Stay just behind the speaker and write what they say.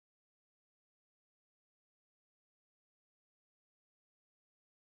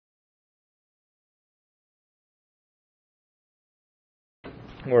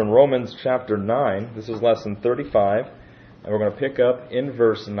We're in Romans chapter 9. This is lesson 35. And we're going to pick up in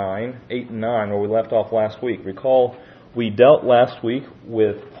verse 9, 8 and 9, where we left off last week. Recall, we dealt last week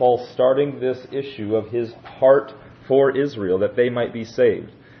with Paul starting this issue of his heart for Israel, that they might be saved.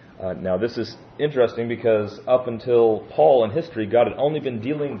 Now, this is interesting because up until Paul in history, God had only been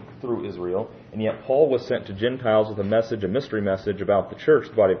dealing through Israel, and yet Paul was sent to Gentiles with a message, a mystery message about the church,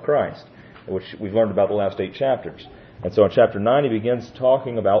 the body of Christ, which we've learned about the last 8 chapters. And so in chapter 9, he begins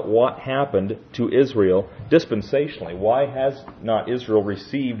talking about what happened to Israel dispensationally. Why has not Israel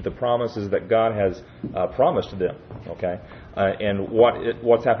received the promises that God has promised to them? Okay, and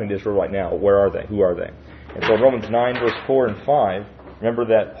what's happening to Israel right now? Where are they? Who are they? And so in Romans 9, verse 4 and 5, remember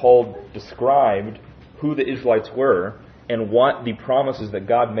that Paul described who the Israelites were and what the promises that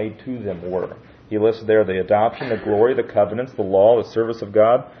God made to them were. He lists there the adoption, the glory, the covenants, the law, the service of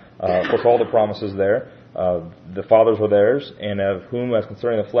God. Of course, all the promises there. The fathers were theirs, and of whom, as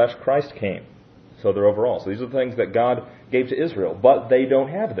concerning the flesh, Christ came. So they're overall. So these are the things that God gave to Israel, but they don't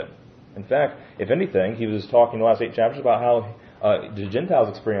have them. In fact, if anything, he was talking in the last 8 chapters about how the Gentiles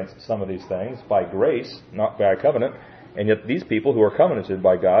experienced some of these things by grace, not by covenant, and yet these people who are covenanted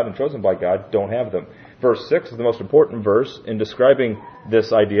by God and chosen by God don't have them. Verse 6 is the most important verse in describing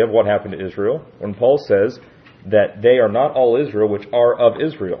this idea of what happened to Israel, when Paul says that they are not all Israel which are of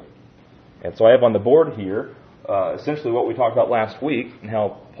Israel. And so I have on the board here essentially what we talked about last week, and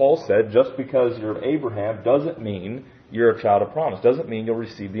how Paul said just because you're of Abraham doesn't mean you're a child of promise, doesn't mean you'll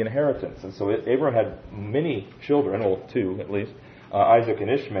receive the inheritance. And so Abraham had many children, well, 2 at least, Isaac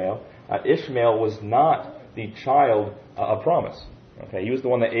and Ishmael. Ishmael was not the child of promise. Okay, he was the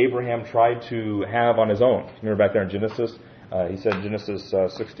one that Abraham tried to have on his own. Remember back there in Genesis, he said in Genesis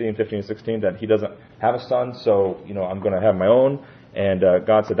 15 and 16 that he doesn't have a son, so I'm going to have my own. And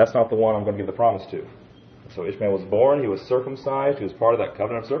God said, that's not the one I'm going to give the promise to. So Ishmael was born, he was circumcised, he was part of that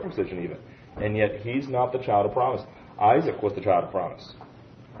covenant of circumcision even. And yet he's not the child of promise. Isaac was the child of promise.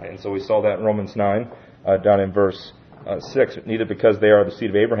 And so we saw that in Romans 9, down in verse 6. Neither because they are the seed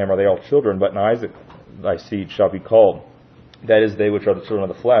of Abraham are they all children, but in Isaac thy seed shall be called. That is, they which are the children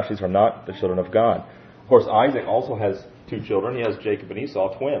of the flesh, these are not the children of God. Of course, Isaac also has 2 children. He has Jacob and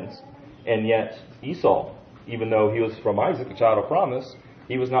Esau, twins. And yet Esau, even though he was from Isaac, a child of promise,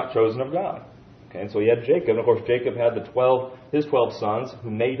 he was not chosen of God. Okay, and so he had Jacob. And of course, Jacob had his 12 sons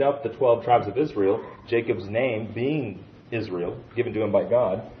who made up the 12 tribes of Israel, Jacob's name being Israel, given to him by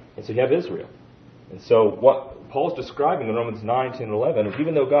God. And so you have Israel. And so what Paul's describing in Romans 9, 10, and 11 is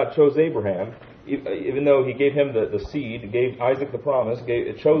even though God chose Abraham, even though he gave him the seed, gave Isaac the promise,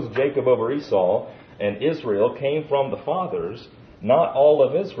 chose Jacob over Esau, and Israel came from the fathers, not all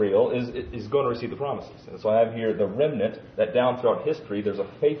of Israel is going to receive the promises. And so I have here the remnant that down throughout history, there's a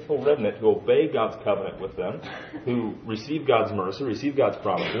faithful remnant who obey God's covenant with them, who receive God's mercy, receive God's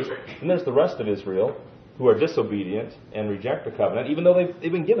promises. And there's the rest of Israel who are disobedient and reject the covenant, even though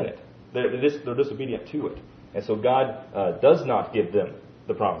they've been given it. They're disobedient to it. And so God does not give them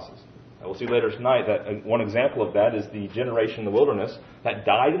the promises. We'll see later tonight that one example of that is the generation in the wilderness that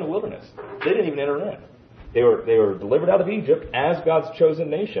died in the wilderness. They didn't even enter in. They were delivered out of Egypt as God's chosen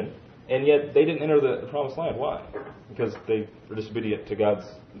nation, and yet they didn't enter the promised land. Why? Because they were disobedient to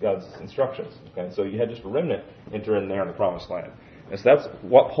God's instructions. Okay, so you had just a remnant enter in there in the promised land. And so that's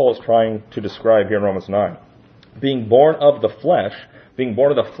what Paul is trying to describe here in Romans 9. Being born of the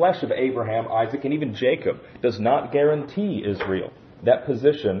flesh of Abraham, Isaac, and even Jacob does not guarantee Israel that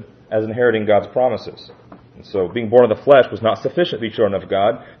position as inheriting God's promises. And so being born of the flesh was not sufficient to be children of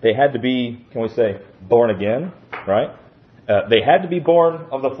God. They had to be, can we say, born again, right? They had to be born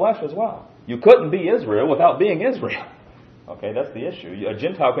of the flesh as well. You couldn't be Israel without being Israel. Okay, that's the issue. A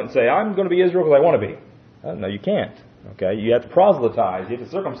Gentile couldn't say, I'm going to be Israel because I want to be. No, you can't. Okay, you have to proselytize. You have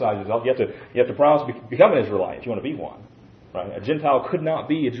to circumcise yourself. You have to promise to become an Israelite if you want to be one. Right? A Gentile could not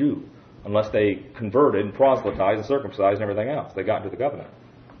be a Jew unless they converted and proselytized and circumcised and everything else. They got into the covenant.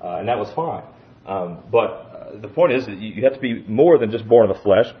 And that was fine. But the point is that you have to be more than just born of the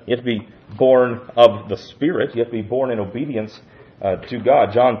flesh. You have to be born of the Spirit. You have to be born in obedience to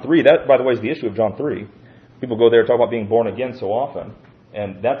God. John 3, that, by the way, is the issue of John 3. People go there and talk about being born again so often.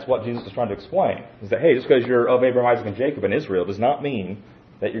 And that's what Jesus is trying to explain. Is that, hey, just because you're of Abraham, Isaac, and Jacob in Israel does not mean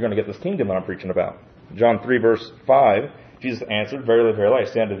that you're going to get this kingdom that I'm preaching about. John 3, verse 5, Jesus answered, Verily, verily,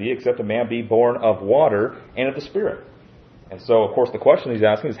 I say unto thee, except a man be born of water and of the Spirit. And so, of course, the question he's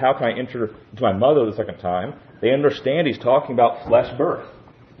asking is, how can I enter into my mother the second time? They understand he's talking about flesh birth.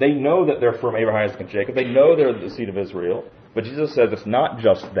 They know that they're from Abraham, Isaac, and Jacob. They know they're the seed of Israel. But Jesus says it's not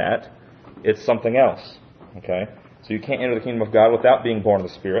just that. It's something else. Okay? So you can't enter the kingdom of God without being born of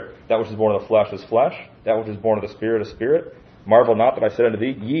the Spirit. That which is born of the flesh is flesh. That which is born of the Spirit is spirit. Marvel not that I said unto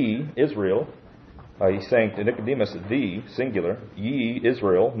thee, ye, Israel, he's saying to Nicodemus, thee, singular, ye,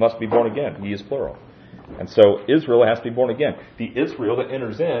 Israel, must be born again. Ye is plural. And so Israel has to be born again. The Israel that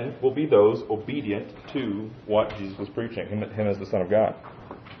enters in will be those obedient to what Jesus was preaching, him as the Son of God.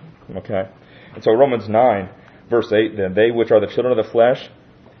 Okay? And so Romans 9, verse 8, then they which are the children of the flesh,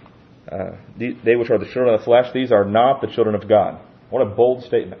 they which are the children of the flesh, these are not the children of God. What a bold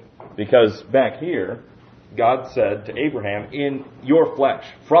statement. Because back here, God said to Abraham, in your flesh,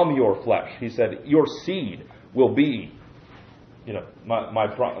 from your flesh, he said, your seed will be,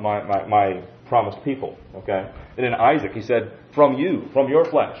 my promised people. Okay? And in Isaac, he said, from you, from your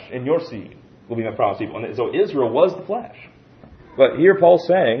flesh, in your seed will be my promised people. And so Israel was the flesh. But here Paul's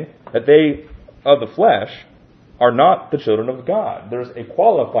saying that they of the flesh are not the children of God. There's a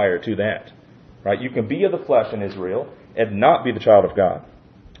qualifier to that. Right? You can be of the flesh in Israel and not be the child of God.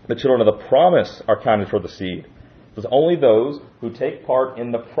 The children of the promise are counted for the seed. It's only those who take part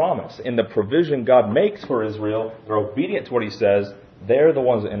in the promise, in the provision God makes for Israel, they're obedient to what he says, they're the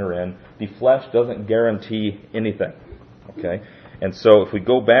ones that enter in. The flesh doesn't guarantee anything. Okay? And so if we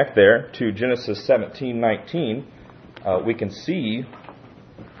go back there to Genesis 17:19, we can see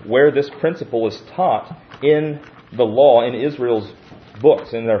where this principle is taught in the law, in Israel's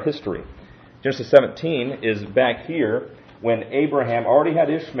books, in their history. Genesis 17 is back here when Abraham already had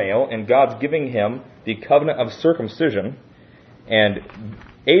Ishmael, and God's giving him the covenant of circumcision. And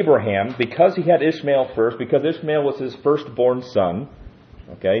Abraham, because he had Ishmael first, because Ishmael was his firstborn son,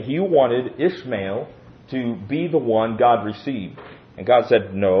 okay, he wanted Ishmael to be the one God received. And God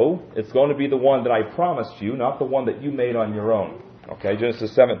said, no, it's going to be the one that I promised you, not the one that you made on your own. Okay,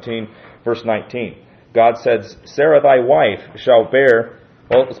 Genesis 17, verse 19. God says, Sarah thy wife shall bear...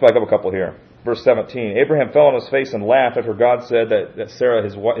 Well, let's back up a couple here. Verse 17. Abraham fell on his face and laughed after God said that Sarah,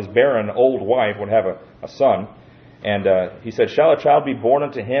 his barren old wife, would have a son. And he said, shall a child be born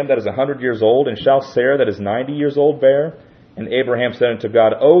unto him that is 100 years old, and shall Sarah that is 90 years old bear? And Abraham said unto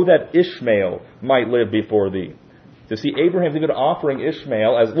God, oh, that Ishmael might live before thee. So see, Abraham's even offering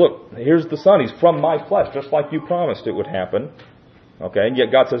Ishmael as, look, here's the son. He's from my flesh, just like you promised it would happen. Okay, and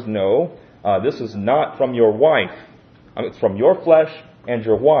yet God says, no, this is not from your wife. It's from your flesh and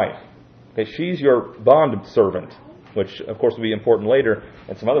your wife. Okay, she's your bond servant, which, of course, will be important later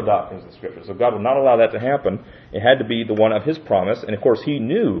in some other doctrines of Scripture. So God would not allow that to happen. It had to be the one of his promise. And, of course, he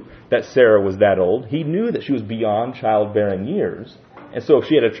knew that Sarah was that old. He knew that she was beyond childbearing years. And so if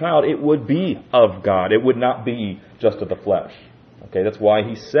she had a child, it would be of God. It would not be just of the flesh. Okay, that's why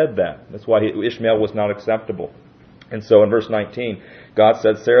he said that. That's why Ishmael was not acceptable. And so in verse 19, God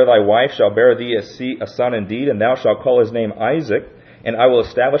said, Sarah thy wife shall bear thee a son indeed, and thou shalt call his name Isaac, and I will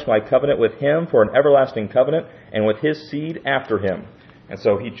establish my covenant with him for an everlasting covenant, and with his seed after him. And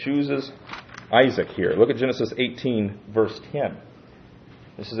so he chooses Isaac here. Look at Genesis 18, verse 10.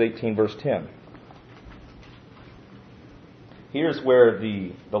 This is 18, verse 10. Here's where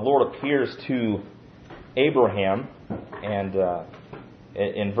the Lord appears to Abraham, and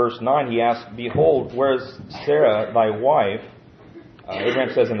in verse 9 he asks, behold, where is Sarah thy wife?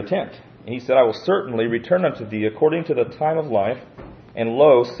 Abraham says, in the tent. And he said, I will certainly return unto thee according to the time of life, and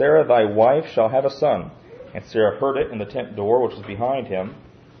lo, Sarah thy wife shall have a son. And Sarah heard it in the tent door which was behind him.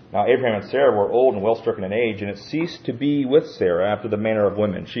 Now Abraham and Sarah were old and well stricken in age, and it ceased to be with Sarah after the manner of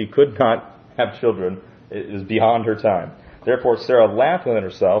women. She could not have children. It was beyond her time. Therefore Sarah laughed within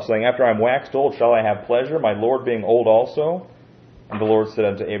herself, saying, after I am waxed old, shall I have pleasure, my Lord being old also? And the Lord said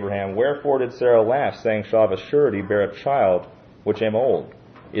unto Abraham, wherefore did Sarah laugh, saying, shall of a surety bear a child, which am old?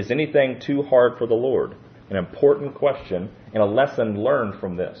 Is anything too hard for the Lord? An important question and a lesson learned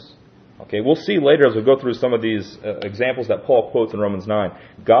from this. Okay, we'll see later as we go through some of these examples that Paul quotes in Romans 9.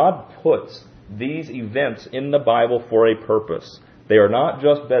 God puts these events in the Bible for a purpose. They are not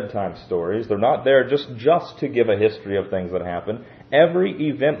just bedtime stories. They're not there just to give a history of things that happen. Every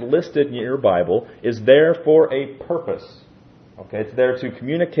event listed in your Bible is there for a purpose. Okay, it's there to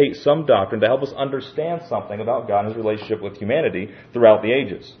communicate some doctrine to help us understand something about God and his relationship with humanity throughout the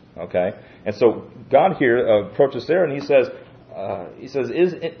ages. Okay, and so God here approaches Sarah and he says,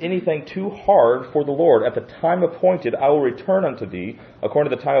 is anything too hard for the Lord? At the time appointed, I will return unto thee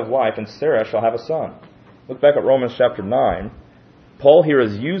according to the time of life, and Sarah shall have a son. Look back at Romans chapter 9. Paul here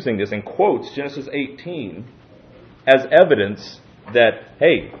is using this and quotes Genesis 18 as evidence that,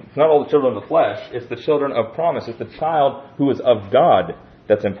 hey, it's not all the children of the flesh, it's the children of promise. It's the child who is of God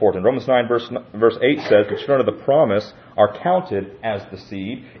that's important. Romans 9 verse 8 says the children of the promise are counted as the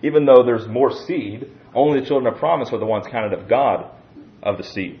seed. Even though there's more seed, only the children of promise are the ones counted of God of the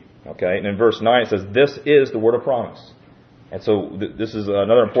seed. Okay, and in verse 9 it says, this is the word of promise. And so this is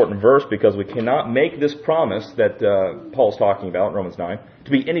another important verse because we cannot make this promise that Paul's talking about in Romans 9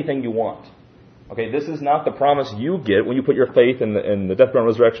 to be anything you want. Okay, this is not the promise you get when you put your faith in the death, burial, and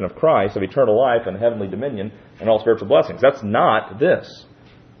resurrection of Christ, of eternal life and heavenly dominion and all spiritual blessings. That's not this.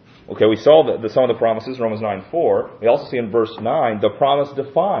 Okay, we saw some of the promises in Romans 9:4. We also see in verse 9 the promise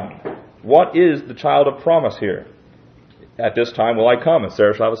defined. What is the child of promise here? At this time will I come, and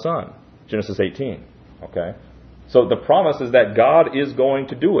Sarah shall have a son. Genesis 18. Okay? So the promise is that God is going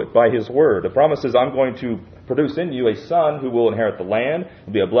to do it by His word. The promise is I'm going to produce in you a son who will inherit the land,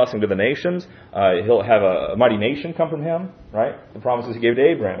 will be a blessing to the nations. He'll have a mighty nation come from him, right? The promises He gave to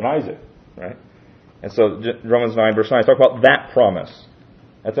Abraham and Isaac, right? And so Romans 9 verse 9 talk about that promise.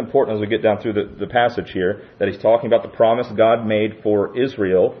 That's important as we get down through the passage here, that he's talking about the promise God made for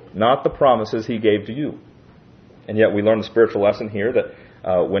Israel, not the promises He gave to you. And yet we learn the spiritual lesson here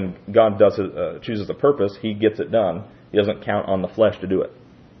that when God chooses a purpose, He gets it done. He doesn't count on the flesh to do it.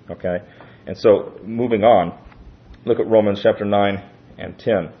 Okay? And so, moving on, look at Romans chapter 9 and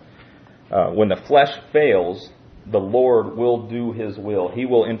 10. When the flesh fails, the Lord will do His will. He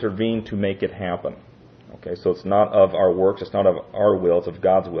will intervene to make it happen. Okay, so it's not of our works, it's not of our will, it's of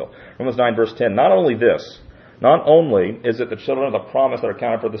God's will. Romans 9 verse 10, not only is it the children of the promise that are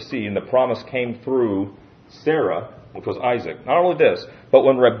counted for the seed, and the promise came through Sarah, which was Isaac. Not only this, but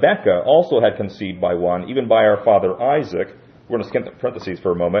when Rebekah also had conceived by one, even by our father Isaac, we're going to skip the parentheses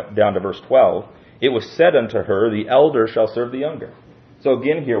for a moment, down to verse 12, it was said unto her, the elder shall serve the younger. So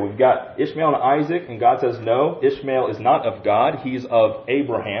again here, we've got Ishmael and Isaac, and God says, no, Ishmael is not of God. He's of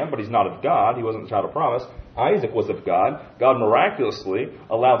Abraham, but he's not of God. He wasn't the child of promise. Isaac was of God. God miraculously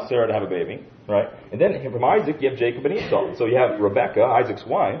allowed Sarah to have a baby, right? And then from Isaac, you have Jacob and Esau. So you have Rebekah, Isaac's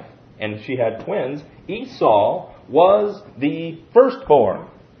wife, and she had twins. Esau was the firstborn.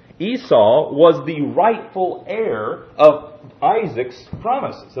 Esau was the rightful heir of Isaac's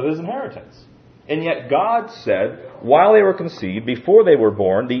promises, of his inheritance. And yet God said, while they were conceived, before they were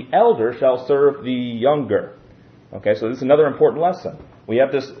born, the elder shall serve the younger. Okay, so this is another important lesson. We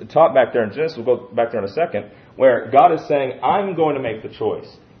have this taught back there in Genesis, we'll go back there in a second, where God is saying, I'm going to make the choice.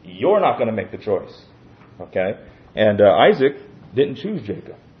 You're not going to make the choice. Okay? And Isaac didn't choose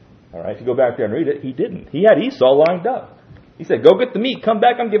Jacob. All right, if you go back there and read it, he didn't. He had Esau lined up. He said, go get the meat, come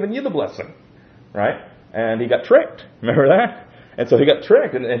back, I'm giving you the blessing. Right? And he got tricked. Remember that? And so he got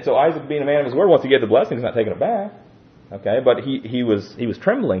tricked, and so Isaac, being a man of his word, once he gave the blessing, he's not taking it back. Okay, but he was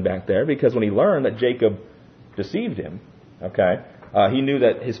trembling back there because when he learned that Jacob deceived him, okay, he knew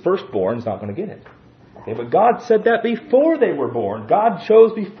that his firstborn is not going to get it. Okay, but God said that before they were born. God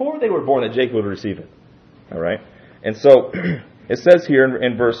chose before they were born that Jacob would receive it. All right, and so it says here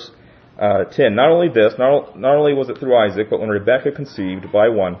in verse 10, not only was it through Isaac, but when Rebekah conceived by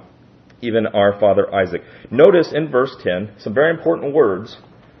one, even our father Isaac. Notice in verse 10 some very important words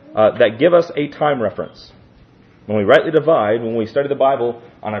that give us a time reference. When we rightly divide, when we study the Bible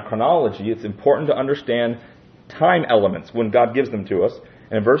on a chronology, it's important to understand time elements when God gives them to us.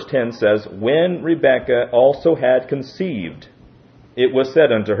 And verse 10 says, when Rebekah also had conceived, it was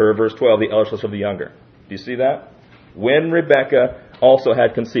said unto her, verse 12, the elder shall serve the younger. Do you see that? When Rebekah also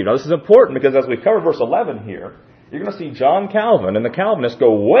had conceived. Now this is important because as we cover verse 11 here, you're going to see John Calvin and the Calvinists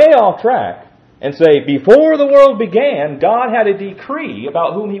go way off track and say, before the world began, God had a decree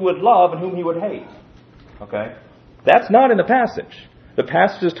about whom He would love and whom He would hate. Okay? That's not in the passage. The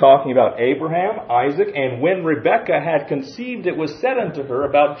passage is talking about Abraham, Isaac, and when Rebekah had conceived, it was said unto her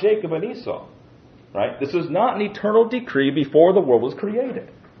about Jacob and Esau. Right? This is not an eternal decree before the world was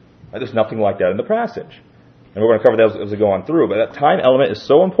created. Right? There's nothing like that in the passage. And we're going to cover that as we go on through. But that time element is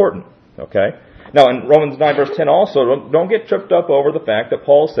so important. Okay? Now, in Romans 9, verse 10 also, don't get tripped up over the fact that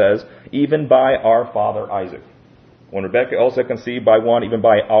Paul says, even by our father Isaac. When Rebekah also conceived by one, even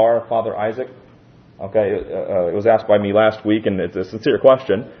by our father Isaac. Okay, it was asked by me last week, and it's a sincere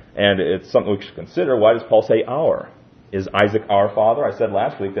question, and it's something we should consider. Why does Paul say our? Is Isaac our father? I said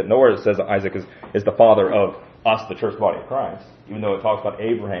last week that nowhere it says that Isaac is the father of us, the church body of Christ, even though it talks about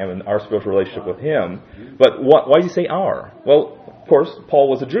Abraham and our spiritual relationship with him. But why does he say our? Well, of course, Paul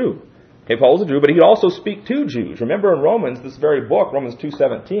was a Jew. Okay, Paul was a Jew, but he could also speak to Jews. Remember in Romans, this very book, Romans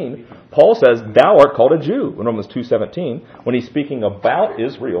 2:17, Paul says, thou art called a Jew in Romans 2:17, when he's speaking about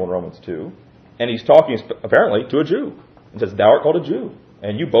Israel in Romans 2, and he's talking apparently to a Jew. He says, thou art called a Jew,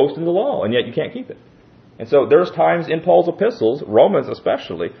 and you boast in the law, and yet you can't keep it. And so there's times in Paul's epistles, Romans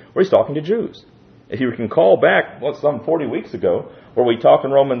especially, where he's talking to Jews. If you can call back, some 40 weeks ago, where we talked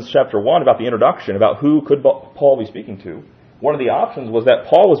in Romans chapter 1 about the introduction, about who could Paul be speaking to, one of the options was that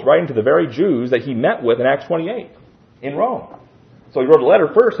Paul was writing to the very Jews that he met with in Acts 28 in Rome. So he wrote a letter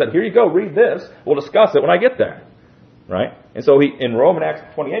first, said, here you go, read this. We'll discuss it when I get there. right? And so in Romans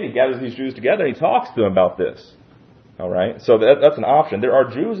Acts 28, he gathers these Jews together and he talks to them about this. All right? So that's an option. There are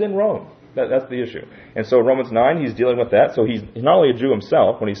Jews in Rome. That's the issue. And so Romans 9, he's dealing with that. So he's not only a Jew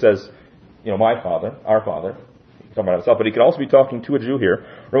himself when he says, my Father, our Father, he's talking about himself, but he could also be talking to a Jew here.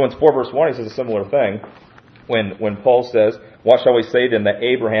 Romans 4, verse 1, he says a similar thing when Paul says, what shall we say then that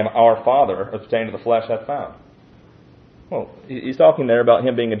Abraham, our father, obtained of the flesh, hath found? Well, he's talking there about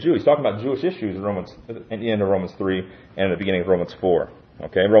him being a Jew. He's talking about Jewish issues in the end of Romans 3 and in the beginning of Romans 4.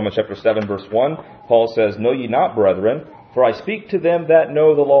 Okay, Romans chapter 7, verse 1, Paul says, know ye not, brethren, for I speak to them that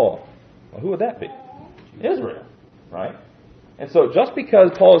know the law. Well, who would that be? Israel, right? And so just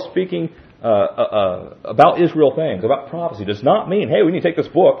because Paul is speaking about Israel things, about prophecy, does not mean, hey, we need to take this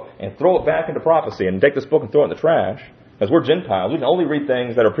book and throw it back into prophecy and take this book and throw it in the trash, because we're Gentiles. We can only read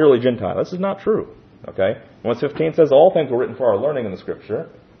things that are purely Gentile. This is not true. Okay? Romans 15 says all things were written for our learning in the Scripture,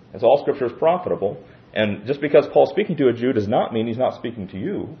 and so all Scripture is profitable. And just because Paul's speaking to a Jew does not mean he's not speaking to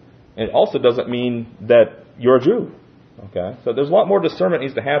you. And it also doesn't mean that you're a Jew. Okay? So there's a lot more discernment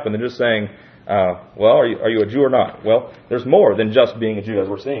needs to happen than just saying, are you a Jew or not? Well, there's more than just being a Jew, as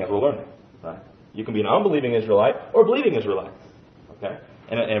we're seeing, as we're learning. Right? You can be an unbelieving Israelite or a believing Israelite. Okay?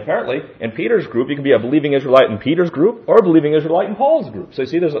 And apparently, in Peter's group, you can be a believing Israelite in Peter's group or a believing Israelite in Paul's group. So you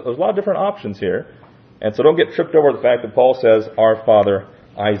see, there's a lot of different options here. And so don't get tripped over the fact that Paul says, our father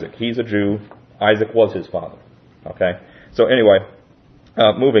Isaac. He's a Jew. Isaac was his father. Okay? So anyway,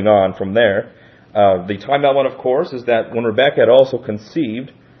 moving on from there. The timeout one, of course, is that when Rebekah had also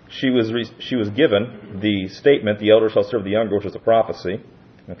conceived, she was given the statement, the elder shall serve the younger, which is a prophecy.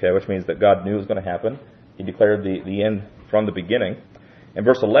 Okay, which means that God knew it was going to happen. He declared the end from the beginning. In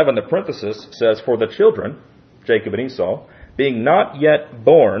verse 11, the parenthesis says, for the children, Jacob and Esau, being not yet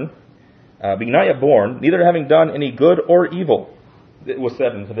born, neither having done any good or evil, it was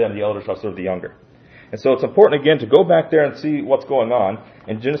said unto them, the elder shall serve the younger. And so it's important, again, to go back there and see what's going on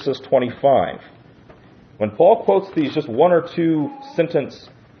in Genesis 25. When Paul quotes these just one or two sentence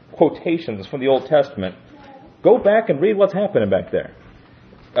quotations from the Old Testament, go back and read what's happening back there.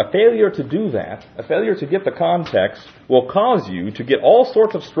 A failure to do that, a failure to get the context, will cause you to get all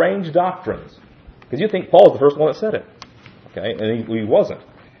sorts of strange doctrines. Because you think Paul's the first one that said it. Okay? And he wasn't.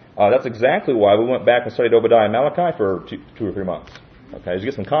 That's exactly why we went back and studied Obadiah and Malachi for 2 or 3 months. Okay? To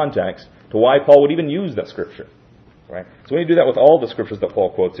get some context to why Paul would even use that scripture. Right? So we need to do that with all the scriptures that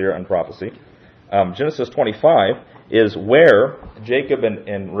Paul quotes here on prophecy. Genesis 25 is where Jacob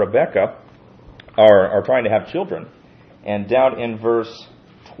and Rebekah are trying to have children. And down in verse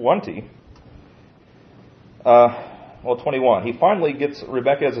 21. He finally gets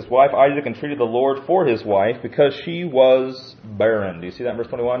Rebekah as his wife. Isaac entreated the Lord for his wife because she was barren. Do you see that in verse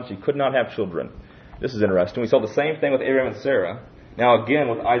 21? She could not have children. This is interesting. We saw the same thing with Abraham and Sarah. Now again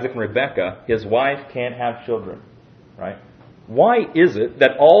with Isaac and Rebekah, his wife can't have children. Right? Why is it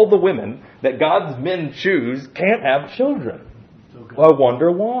that all the women that God's men choose can't have children? Well, I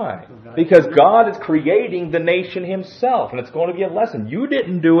wonder why. Because God is creating the nation himself, and it's going to be a lesson. You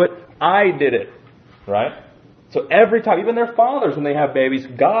didn't do it, I did it. Right? So every time, even their fathers, when they have babies,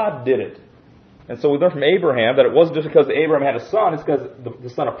 God did it. And so we learn from Abraham that it wasn't just because Abraham had a son, it's because the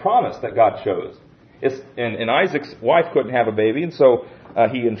son of promise that God chose. And Isaac's wife couldn't have a baby, and so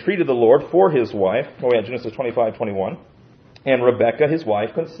he entreated the Lord for his wife. Genesis 25:21. And Rebekah, his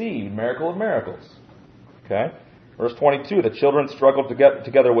wife, conceived. Miracle of miracles. Okay? Verse 22, the children struggled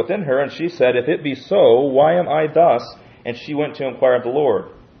together within her, and she said, if it be so, why am I thus? And she went to inquire of the Lord.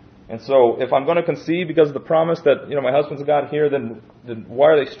 And so, if I'm going to conceive because of the promise that, my husband's got here, then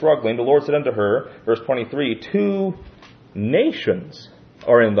why are they struggling? The Lord said unto her, verse 23, 2 nations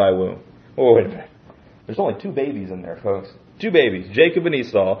are in thy womb. Oh, wait a minute. There's only 2 babies in there, folks. 2 babies, Jacob and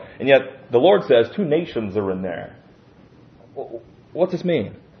Esau, and yet the Lord says 2 nations are in there. What's this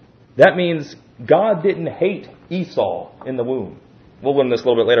mean? That means God didn't hate Esau in the womb. We'll learn this a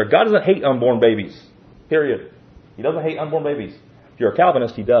little bit later. God doesn't hate unborn babies. Period. He doesn't hate unborn babies. If you're a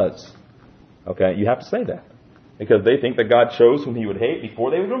Calvinist, he does. Okay? You have to say that. Because they think that God chose whom he would hate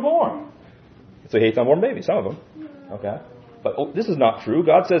before they were even born. So he hates unborn babies, some of them. Okay? But this is not true.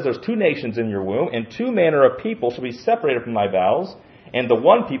 God says there's 2 nations in your womb, and 2 manner of people shall be separated from thy bowels, and the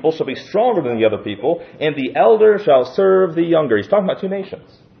one people shall be stronger than the other people, and the elder shall serve the younger. He's talking about 2 nations.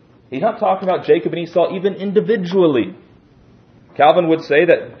 He's not talking about Jacob and Esau even individually. Calvin would say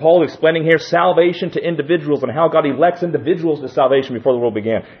that Paul is explaining here salvation to individuals and how God elects individuals to salvation before the world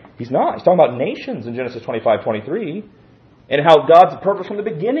began. He's not. He's talking about nations in Genesis 25:23. And how God's purpose from the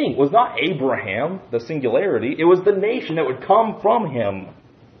beginning was not Abraham, the singularity. It was the nation that would come from him.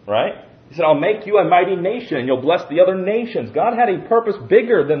 Right? He said, I'll make you a mighty nation and you'll bless the other nations. God had a purpose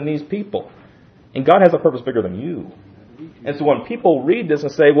bigger than these people. And God has a purpose bigger than you. And so when people read this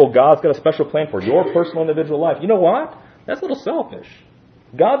and say, well, God's got a special plan for your personal individual life, you know what? That's a little selfish.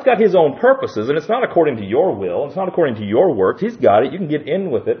 God's got His own purposes, and it's not according to your will. It's not according to your works. He's got it. You can get in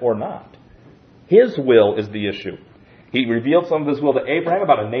with it or not. His will is the issue. He revealed some of His will to Abraham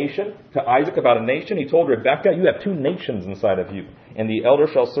about a nation, to Isaac about a nation. He told Rebekah, you have two nations inside of you, and the elder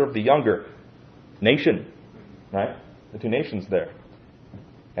shall serve the younger nation. Right? The two nations there.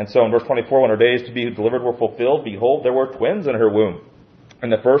 And so in verse 24, when her days to be delivered were fulfilled, behold, there were twins in her womb.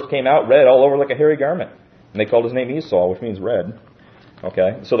 And the first came out red all over like a hairy garment. And they called his name Esau, which means red.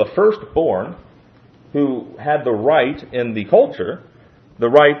 Okay? So the firstborn, who had the right in the culture, the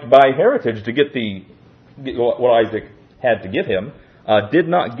right by heritage to get what Isaac had to give him, did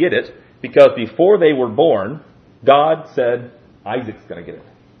not get it, because before they were born, God said, Isaac's going to get it.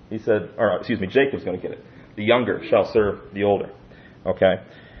 He said, Jacob's going to get it. The younger shall serve the older. Okay?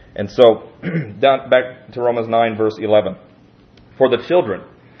 And so, down back to Romans 9, verse 11. For the children,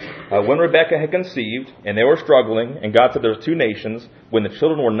 when Rebekah had conceived, and they were struggling, and God said there were two nations, when the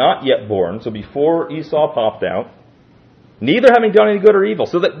children were not yet born, so before Esau popped out, neither having done any good or evil.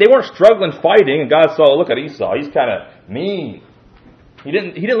 So that they weren't struggling, fighting, and God saw, look at Esau, he's kind of mean. He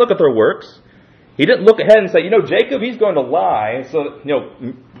didn't look at their works. He didn't look ahead and say, Jacob, he's going to lie, so,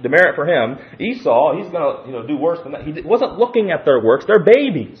 demerit for him. Esau, he's going to, do worse than that. He wasn't looking at their works. They're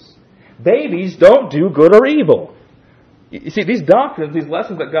babies. Babies don't do good or evil. You see, these doctrines, these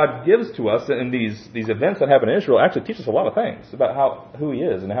lessons that God gives to us in these events that happen in Israel actually teach us a lot of things about who He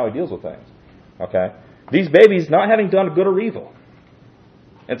is and how He deals with things. Okay? These babies not having done good or evil.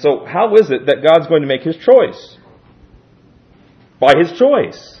 And so how is it that God's going to make His choice? By His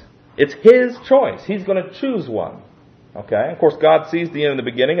choice. It's His choice. He's going to choose one. Okay? Of course, God sees the end and the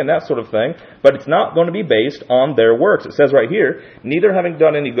beginning and that sort of thing, but it's not going to be based on their works. It says right here, neither having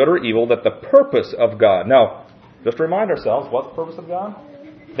done any good or evil, that the purpose of God. Now, just to remind ourselves, what's the purpose of God?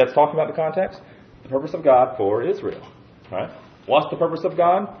 That's talking about the context. The purpose of God for Israel. Right? What's the purpose of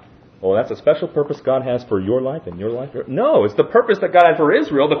God? Well, that's a special purpose God has for your life and your life. No, it's the purpose that God had for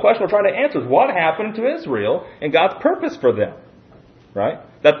Israel. The question we're trying to answer is what happened to Israel and God's purpose for them. Right?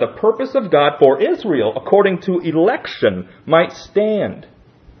 That the purpose of God for Israel, according to election, might stand.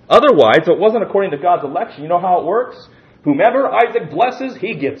 Otherwise, if it wasn't according to God's election, you know how it works? Whomever Isaac blesses,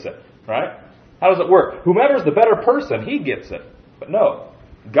 he gets it. Right? How does it work? Whomever's the better person, he gets it. But no.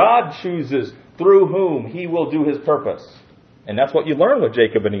 God chooses through whom He will do His purpose. And that's what you learn with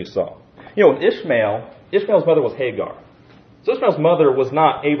Jacob and Esau. With Ishmael's mother was Hagar. So Ishmael's mother was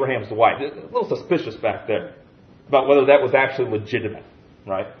not Abraham's wife. A little suspicious back there about whether that was actually legitimate.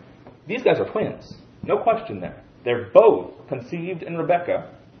 Right? These guys are twins. No question there. They're both conceived in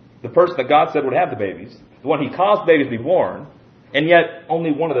Rebekah, the person that God said would have the babies, the one He caused babies to be born, and yet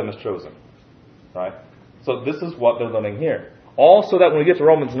only one of them is chosen. Right? So this is what they're learning here. Also that when we get to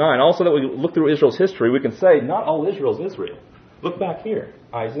Romans 9, also that we look through Israel's history, we can say not all Israel is Israel. Look back here.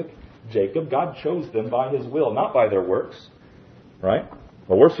 Isaac, Jacob, God chose them by His will, not by their works. Right?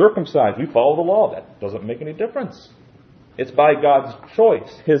 Well, we're circumcised. We follow the law. That doesn't make any difference. It's by God's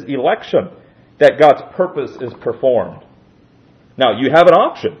choice, His election, that God's purpose is performed. Now, you have an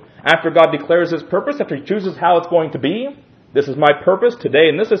option. After God declares His purpose, after He chooses how it's going to be, this is my purpose today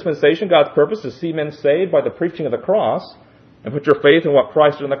in this dispensation. God's purpose is to see men saved by the preaching of the cross and put your faith in what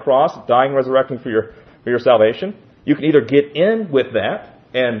Christ did on the cross, dying and resurrecting for your salvation. You can either get in with that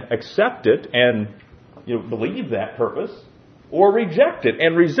and accept it and believe that purpose, or reject it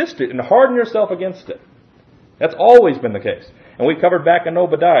and resist it and harden yourself against it. That's always been the case. And we covered back in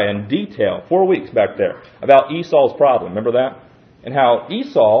Obadiah in detail, 4 weeks back there, about Esau's problem. Remember that? And how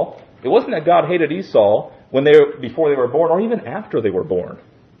Esau, it wasn't that God hated Esau before they were born, or even after they were born.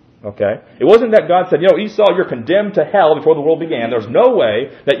 Okay? It wasn't that God said, Esau, you're condemned to hell before the world began. There's no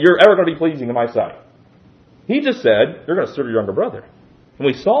way that you're ever going to be pleasing in my sight. He just said, you're going to serve your younger brother. And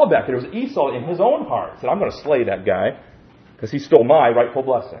we saw back there was Esau in his own heart said, I'm going to slay that guy because he stole my rightful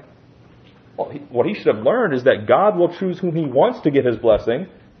blessing. Well, what he should have learned is that God will choose whom He wants to give His blessing.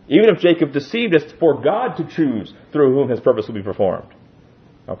 Even if Jacob deceived, it's for God to choose through whom His purpose will be performed.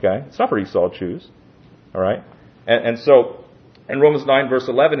 Okay? It's not for Esau to choose. All right? And so, in Romans 9, verse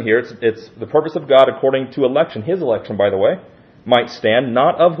 11 here, it's the purpose of God according to election. His election, by the way, might stand,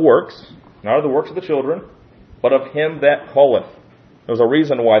 not of works, not of the works of the children, but of Him that calleth. There was a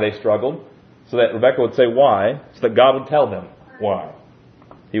reason why they struggled, so that Rebekah would say why, so that God would tell them why.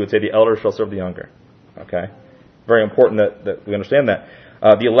 He would say the elder shall serve the younger. Okay? Very important that we understand that.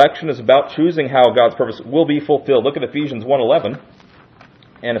 The election is about choosing how God's purpose will be fulfilled. Look at Ephesians 1:11.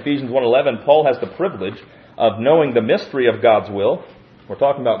 In Ephesians 1:11, Paul has the privilege of knowing the mystery of God's will. We're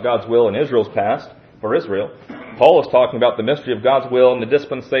talking about God's will in Israel's past, for Israel. Paul is talking about the mystery of God's will and the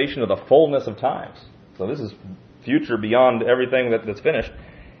dispensation of the fullness of times. So this is future beyond everything that's finished.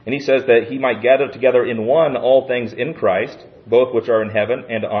 And he says that he might gather together in one all things in Christ, both which are in heaven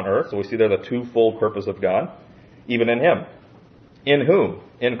and on earth. So we see there the twofold purpose of God, even in him. In whom?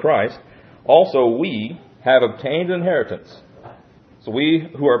 In Christ. Also we have obtained an inheritance. So we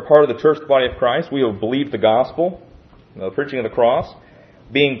who are part of the church, the body of Christ, we have believed the gospel, the preaching of the cross,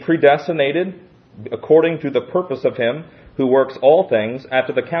 being predestinated according to the purpose of him who works all things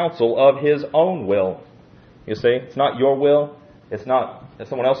after the counsel of his own will. You see, it's not your will, it's not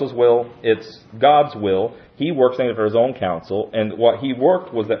someone else's will, it's God's will. He works things for his own counsel, and what he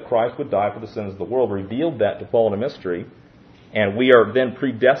worked was that Christ would die for the sins of the world, revealed that to Paul in a mystery, and we are then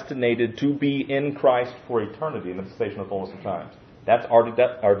predestinated to be in Christ for eternity in the dispensation of the fullness of times. That's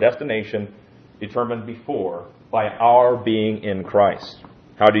our destination determined before by our being in Christ.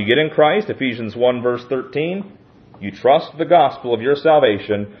 How do you get in Christ? Ephesians 1 verse 13. You trust the gospel of your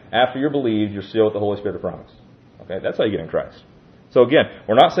salvation. After you're believed, you're sealed with the Holy Spirit of promise. Okay, that's how you get in Christ. So again,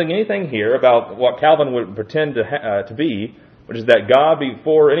 we're not saying anything here about what Calvin would pretend to be, which is that God,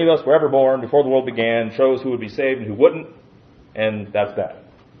 before any of us were ever born, before the world began, chose who would be saved and who wouldn't, and that's that.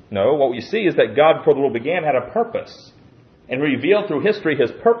 No, what we see is that God, before the world began, had a purpose, and revealed through history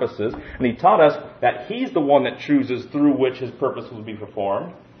his purposes, and he taught us that he's the one that chooses through which his purpose will be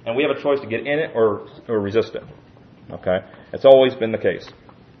performed, and we have a choice to get in it or resist it. Okay? It's always been the case.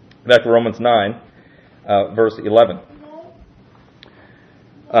 Back to Romans 9, verse 11.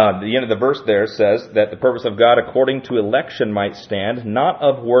 The end of the verse there says that the purpose of God according to election might stand, not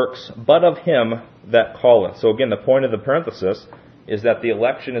of works, but of him that calleth. So again, the point of the parenthesis is that the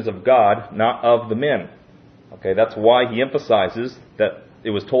election is of God, not of the men. Okay, that's why he emphasizes that it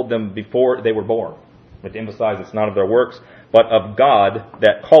was told them before they were born. But to emphasize it's not of their works, but of God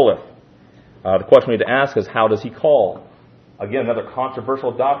that calleth. The question we need to ask is, how does he call? Again, another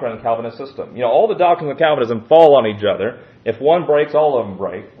controversial doctrine in the Calvinist system. You know, all the doctrines of Calvinism fall on each other. If one breaks, all of them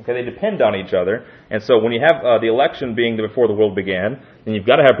break. Okay, they depend on each other. And so when you have the election being before the world began, then you've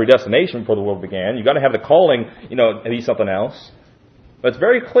got to have predestination before the world began. You've got to have the calling, be something else. But it's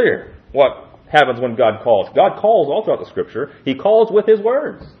very clear what happens when God calls. God calls all throughout the Scripture. He calls with his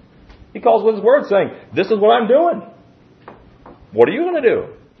words. He calls with his words saying, this is what I'm doing. What are you going to do?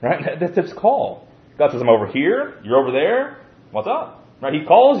 Right? That's his call. God says, I'm over here. You're over there. What's up? Right? He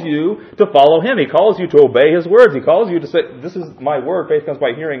calls you to follow him. He calls you to obey his words. He calls you to say, this is my word. Faith comes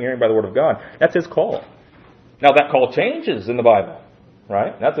by hearing, hearing by the word of God. That's his call. Now that call changes in the Bible.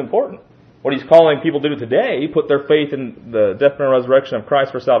 Right? That's important. What he's calling people to do today, put their faith in the death, burial, and resurrection of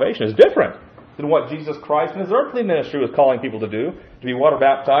Christ for salvation, is different than what Jesus Christ in his earthly ministry was calling people to do, to be water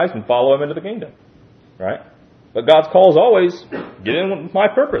baptized and follow him into the kingdom. Right? But God's call is always, get in with my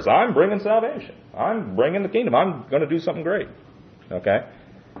purpose. I'm bringing salvation. I'm bringing the kingdom. I'm going to do something great. Okay?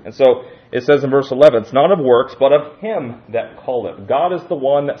 And so it says in verse 11, it's not of works, but of him that calleth. God is the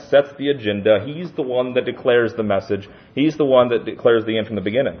one that sets the agenda. He's the one that declares the message. He's the one that declares the end from the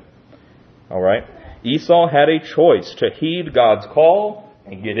beginning. All right? Esau had a choice to heed God's call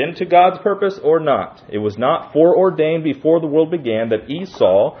and get into God's purpose or not. It was not foreordained before the world began that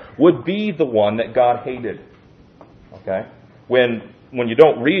Esau would be the one that God hated. Okay? When you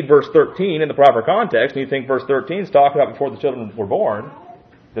don't read verse 13 in the proper context, and you think verse 13 is talking about before the children were born,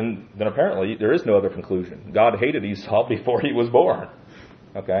 then apparently there is no other conclusion. God hated Esau before he was born.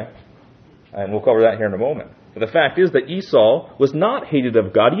 Okay? And we'll cover that here in a moment. But the fact is that Esau was not hated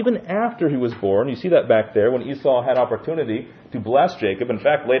of God even after he was born. You see that back there when Esau had opportunity to bless Jacob. In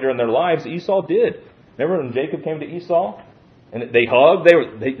fact, later in their lives, Esau did. Remember when Jacob came to Esau? And they hugged,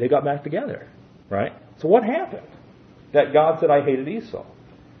 they got back together. Right? So what happened? That God said, I hated Esau.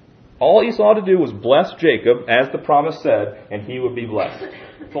 All Esau had to do was bless Jacob, as the promise said, and he would be blessed.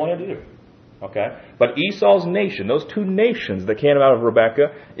 That's all he had to do. Okay? But Esau's nation, those two nations that came out of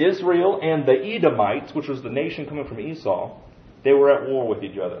Rebekah, Israel and the Edomites, which was the nation coming from Esau, they were at war with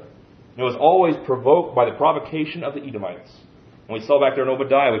each other. It was always provoked by the provocation of the Edomites. And we saw back there in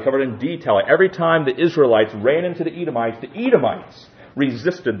Obadiah, we covered in detail, every time the Israelites ran into the Edomites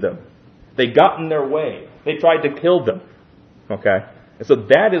resisted them. They got in their way. They tried to kill them. Okay? And so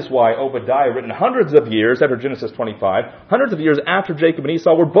that is why Obadiah, written hundreds of years after Genesis 25, hundreds of years after Jacob and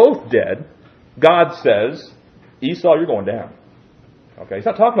Esau were both dead, God says, Esau, you're going down. Okay? He's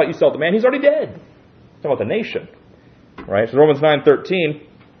not talking about Esau the man. He's already dead. He's talking about the nation. Right? So Romans 9:13,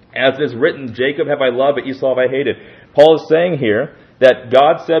 as it is written, Jacob have I loved, but Esau have I hated. Paul is saying here that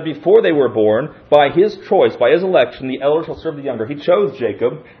God said before they were born, by his choice, by his election, the elder shall serve the younger. He chose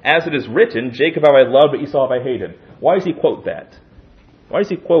Jacob. As it is written, Jacob have I loved, but Esau have I hated. Why does he quote that? Why does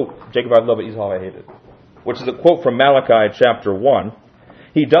he quote, Jacob have I loved, but Esau have I hated? which is a quote from Malachi chapter 1.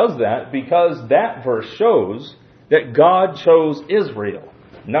 He does that because that verse shows that God chose Israel,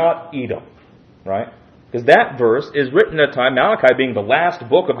 not Edom. Right? Because that verse is written at a time, Malachi being the last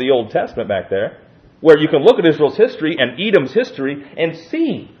book of the Old Testament back there, where you can look at Israel's history and Edom's history and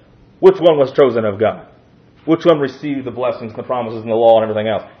see which one was chosen of God. Which one received the blessings, the promises, and the law and everything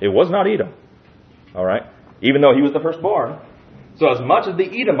else. It was not Edom. All right? Even though he was the firstborn. So as much as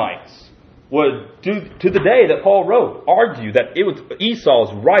the Edomites would, to the day that Paul wrote, argue that it was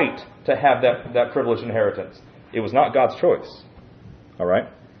Esau's right to have that privileged inheritance, it was not God's choice. All right?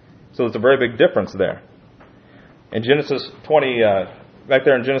 So there's a very big difference there. In Genesis 20, back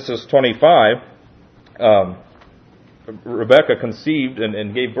there in Genesis 25, Rebekah conceived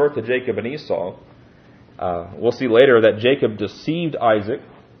and gave birth to Jacob and Esau. We'll see later that Jacob deceived Isaac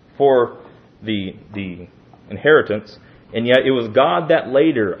for the inheritance, and yet it was God that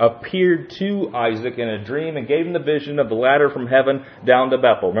later appeared to Isaac in a dream and gave him the vision of the ladder from heaven down to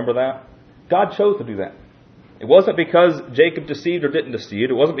Bethel. Remember that? God chose to do that. It wasn't because Jacob deceived or didn't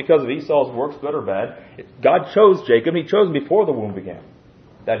deceive. It wasn't because of Esau's works, good or bad. God chose Jacob. He chose him before the womb began,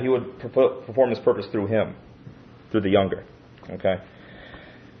 that he would perform his purpose through him, through the younger. Okay.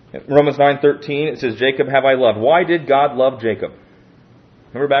 In Romans 9:13, it says, Jacob have I loved. Why did God love Jacob?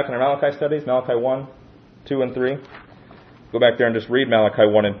 Remember back in our Malachi studies, Malachi 1, 2, and 3? Go back there and just read Malachi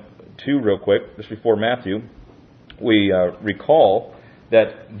 1 and 2 real quick, just before Matthew. We recall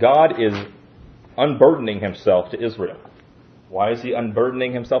that God is unburdening himself to Israel. Why is he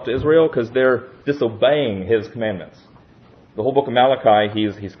unburdening himself to Israel? Because they're disobeying his commandments. The whole book of Malachi,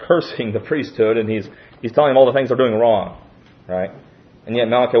 he's cursing the priesthood, and he's telling them all the things they're doing wrong. Right? And yet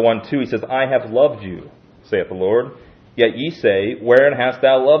Malachi 1:2, he says, I have loved you, saith the Lord. Yet ye say, wherein hast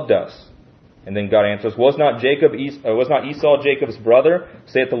thou loved us? And then God answers, was not Esau Jacob's brother?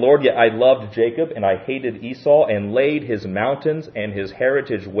 Saith the Lord, yet I loved Jacob, and I hated Esau, and laid his mountains and his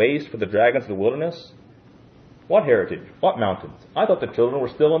heritage waste for the dragons of the wilderness. What heritage? What mountains? I thought the children were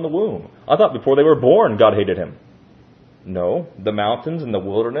still in the womb. I thought before they were born, God hated him. No, the mountains and the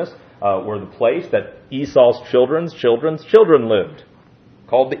wilderness were the place that Esau's children's children lived,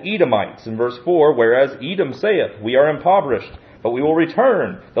 called the Edomites in verse 4, whereas Edom saith, we are impoverished, but we will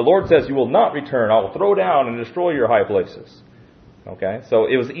return. The Lord says, you will not return. I will throw down and destroy your high places. Okay, so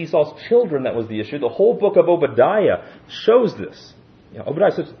it was Esau's children that was the issue. The whole book of Obadiah shows this.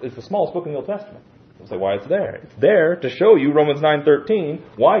 Obadiah is the smallest book in the Old Testament. You'll say, why it's there? It's there to show you, Romans 9:13,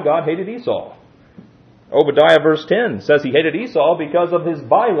 why God hated Esau. Obadiah verse 10 says he hated Esau because of his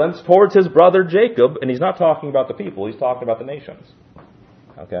violence towards his brother Jacob, and he's not talking about the people, he's talking about the nations.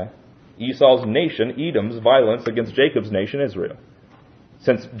 Okay? Esau's nation, Edom's violence against Jacob's nation, Israel.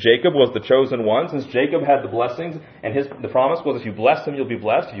 Since Jacob was the chosen one, since Jacob had the blessings, and the promise was if you bless him, you'll be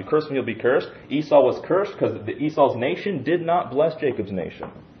blessed. If you curse him, you'll be cursed. Esau was cursed because Esau's nation did not bless Jacob's nation.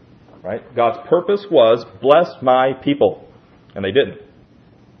 Right? God's purpose was, bless my people. And they didn't.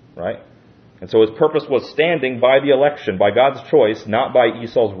 Right? And so his purpose was standing by the election, by God's choice, not by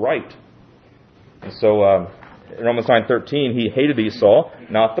Esau's right. And so, in Romans 9:13, he hated Esau,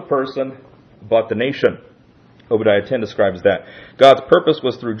 not the person, but the nation. Obadiah 10 describes that. God's purpose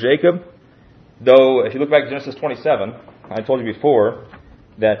was through Jacob, though if you look back at Genesis 27, I told you before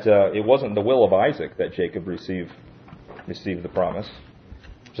that it wasn't the will of Isaac that Jacob received the promise,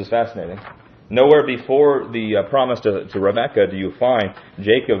 which is fascinating. Nowhere before the promise to Rebekah do you find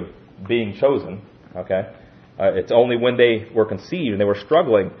Jacob being chosen. Okay, it's only when they were conceived and they were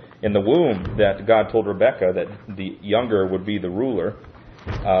struggling in the womb that God told Rebekah that the younger would be the ruler.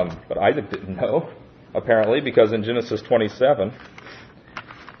 But Isaac didn't know, apparently, because in Genesis 27,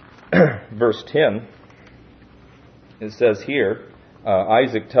 verse 10, it says here,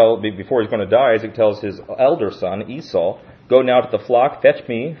 before he's going to die, Isaac tells his elder son, Esau, go now to the flock, fetch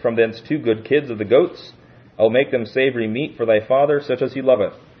me from thence 2 good kids of the goats. I will make them savory meat for thy father, such as he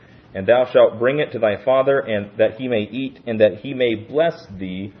loveth. And thou shalt bring it to thy father, and that he may eat, and that he may bless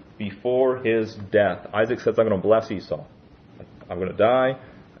thee before his death. Isaac says, I'm going to bless Esau. I'm going to die.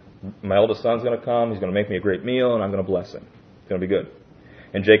 My eldest son's going to come. He's going to make me a great meal, and I'm going to bless him. It's going to be good.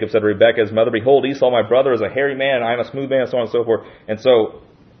 And Jacob said to Rebekah, his mother, behold, Esau, my brother, is a hairy man, and I am a smooth man, and so on and so forth. And so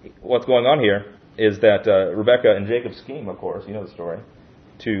what's going on here is that Rebekah and Jacob's scheme, of course, you know the story,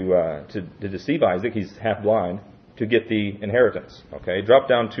 to deceive Isaac, he's half blind, to get the inheritance. Okay, drop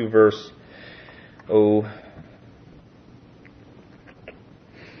down to verse,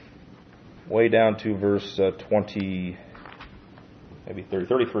 way down to verse 20, maybe 30,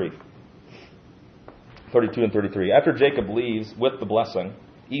 33. 32 and 33. After Jacob leaves with the blessing,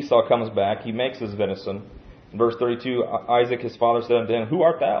 Esau comes back, he makes his venison. In verse 32, Isaac his father said unto him, who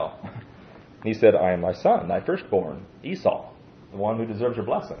art thou? He said, I am thy son, thy firstborn, Esau, the one who deserves your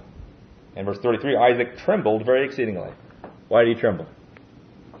blessing. In verse 33, Isaac trembled very exceedingly. Why did he tremble?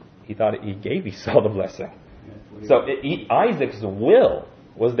 He thought he gave Esau the blessing. So Isaac's will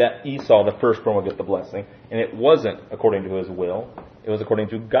was that Esau, the firstborn, would get the blessing. And it wasn't according to his will. It was according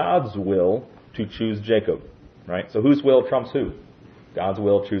to God's will to choose Jacob. Right? So whose will trumps who? God's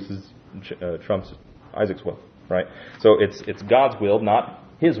will trumps Isaac's will. Right? So it's God's will, not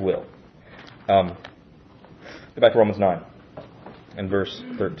his will. Go back to Romans 9 and verse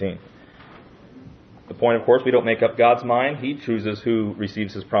 13. The point, of course, we don't make up God's mind. He chooses who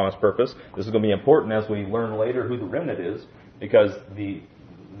receives His promised purpose. This is going to be important as we learn later who the remnant is, because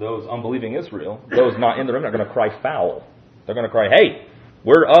those unbelieving Israel, those not in the remnant, are going to cry foul. They're going to cry, hey,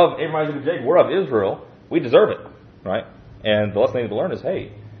 we're of Abraham, Isaac, and Jacob. We're of Israel. We deserve it. Right? And the lesson they need to learn is,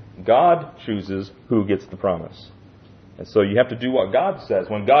 hey, God chooses who gets the promise. And so you have to do what God says.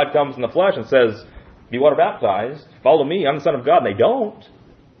 When God comes in the flesh and says, be water baptized, follow me, I'm the Son of God, and they don't,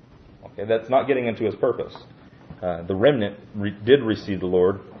 okay, that's not getting into His purpose. The remnant did receive the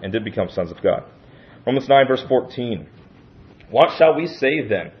Lord and did become sons of God. Romans 9, verse 14. What shall we say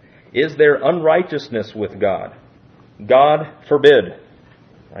then? Is there unrighteousness with God? God forbid.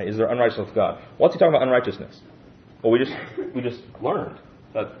 Right? Is there unrighteousness with God? What's he talking about unrighteousness? Well, we just learned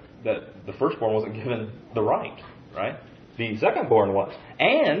that the firstborn wasn't given the right. Right? The secondborn was.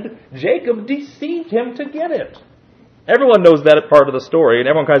 And Jacob deceived him to get it. Everyone knows that part of the story, and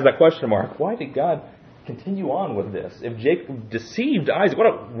everyone has that question mark. Why did God continue on with this? If Jacob deceived Isaac, what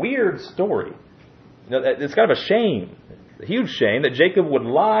a weird story. It's kind of a shame, a huge shame, that Jacob would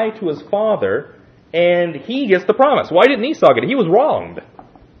lie to his father, and he gets the promise. Why didn't Esau get it? He was wronged.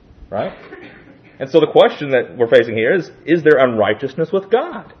 Right? And so the question that we're facing here is there unrighteousness with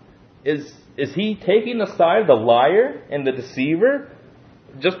God? Is he taking the side of the liar and the deceiver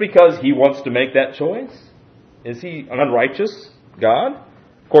just because he wants to make that choice? Is he an unrighteous God?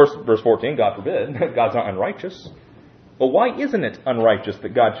 Of course, verse 14, God forbid. God's not unrighteous. But why isn't it unrighteous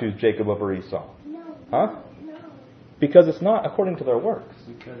that God choose Jacob over Esau? Huh? Because it's not according to their works.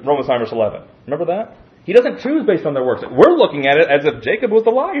 Romans 9, verse 11. Remember that? He doesn't choose based on their works. We're looking at it as if Jacob was the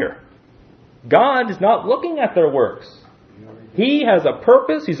liar. God is not looking at their works. He has a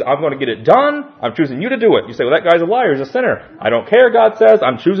purpose. I'm going to get it done. I'm choosing you to do it. You say, well, that guy's a liar. He's a sinner. I don't care, God says.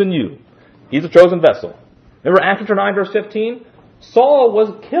 I'm choosing you. He's a chosen vessel. Remember Acts 9, verse 15? Saul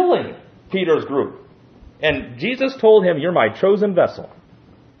was killing Peter's group. And Jesus told him, you're my chosen vessel.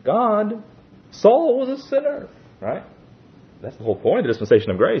 God, Saul was a sinner. Right? That's the whole point of the dispensation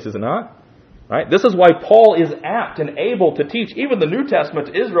of grace, is it not? Right? This is why Paul is apt and able to teach even the New Testament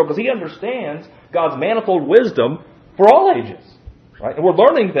to Israel, because he understands God's manifold wisdom for all ages. Right? And we're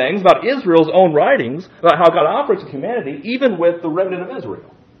learning things about Israel's own writings, about how God operates with humanity, even with the remnant of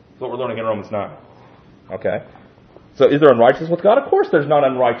Israel. That's what we're learning in Romans 9. Okay? So is there unrighteousness with God? Of course there's not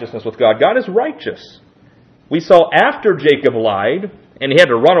unrighteousness with God. God is righteous. We saw after Jacob lied, and he had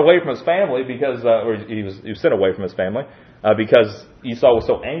to run away from his family because, or he was sent away from his family, because Esau was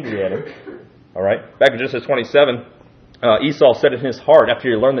so angry at him. All right? Back in Genesis 27, Esau said in his heart, after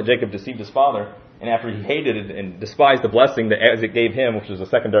he learned that Jacob deceived his father, and after he hated it and despised the blessing that Isaac gave him, which was a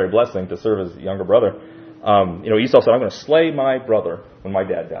secondary blessing to serve his younger brother, Esau said, I'm going to slay my brother when my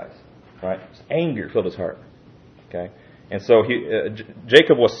dad dies. Right? Anger filled his heart. Okay? And so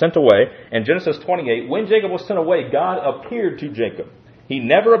Jacob was sent away. And Genesis 28, when Jacob was sent away, God appeared to Jacob. He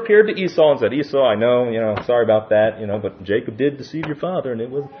never appeared to Esau and said, Esau, I know, sorry about that, but Jacob did deceive your father,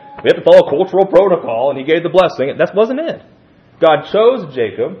 and we have to follow cultural protocol, and he gave the blessing. That wasn't it. God chose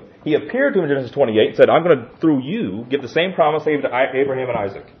Jacob. He appeared to him in Genesis 28 and said, I'm going to, through you, give the same promise I gave to Abraham and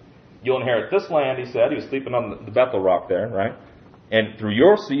Isaac. You'll inherit this land, he said. He was sleeping on the Bethel rock there, right? And through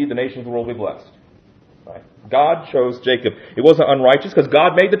your seed, the nations of the world will be blessed. Right? God chose Jacob. It wasn't unrighteous because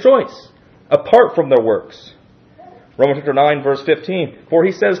God made the choice, apart from their works. Romans chapter 9, verse 15. For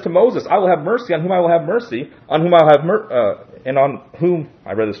he says to Moses, I will have mercy on whom I will have mercy, on whom I will have and on whom,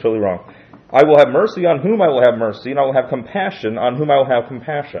 I read this totally wrong. I will have mercy on whom I will have mercy, and I will have compassion on whom I will have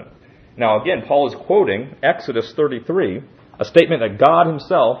compassion. Now again, Paul is quoting Exodus 33, a statement that God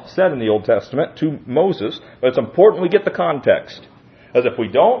himself said in the Old Testament to Moses, but it's important we get the context. As if we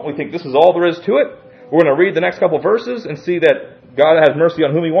don't, we think this is all there is to it. We're going to read the next couple verses and see that God has mercy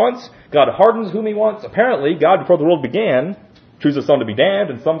on whom he wants. God hardens whom he wants. Apparently, God, before the world began, chooses some to be damned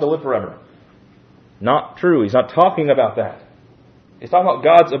and some to live forever. Not true. He's not talking about that. He's talking about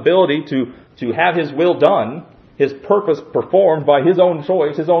God's ability to have his will done, his purpose performed by his own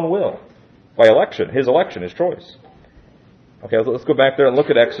choice, his own will. By election, his choice. Okay, let's go back there and look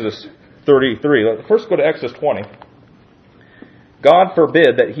at Exodus 33. Let's first go to Exodus 20. God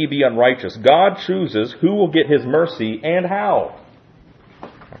forbid that he be unrighteous. God chooses who will get his mercy and how.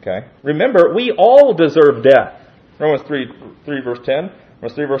 Okay. Remember, we all deserve death. Romans 3 verse 10,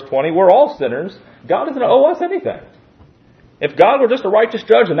 Romans 3 verse 20, we're all sinners. God doesn't owe us anything. If God were just a righteous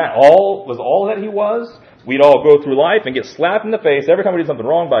judge and that was all that he was, we'd all go through life and get slapped in the face every time we did something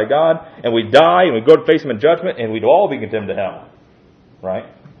wrong by God, and we'd die and we'd go to face him in judgment, and we'd all be condemned to hell. Right?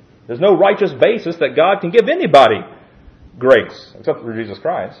 There's no righteous basis that God can give anybody grace, except for Jesus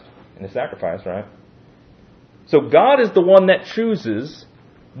Christ and his sacrifice, right? So God is the one that chooses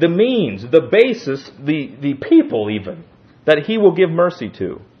the means, the basis, the people even, that he will give mercy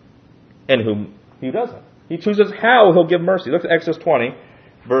to, and whom he doesn't. He chooses how he'll give mercy. Look at Exodus 20,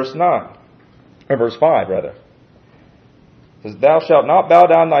 verse 9. Or verse 5, rather. It says, Thou shalt not bow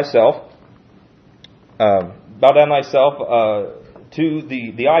down thyself to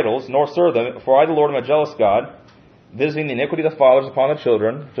the idols, nor serve them, for I, the Lord, am a jealous God, visiting the iniquity of the fathers upon the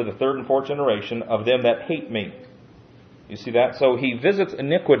children, to the third and fourth generation of them that hate me. You see that? So he visits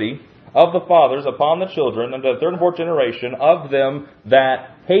iniquity of the fathers upon the children, unto the third and fourth generation of them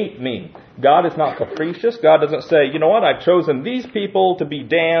that hate me. God is not capricious. God doesn't say, you know what, I've chosen these people to be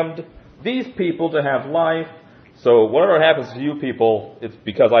damned, these people to have life, so whatever happens to you people, it's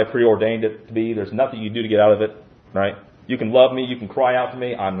because I preordained it to be. There's nothing you do to get out of it, right? You can love me, you can cry out to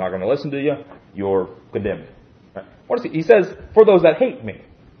me, I'm not going to listen to you, you're condemned. Right? What is he? He says, for those that hate me.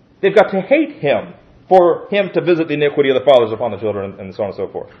 They've got to hate him for him to visit the iniquity of the fathers upon the children, and so on and so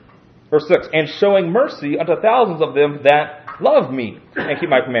forth. Verse 6, and showing mercy unto thousands of them that love me and keep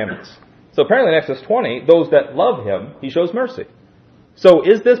my commandments. So apparently in Exodus 20, those that love him, he shows mercy. So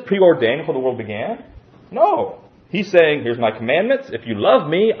is this preordained before the world began? No. He's saying, here's my commandments. If you love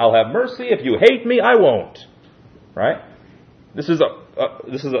me, I'll have mercy. If you hate me, I won't. Right? This is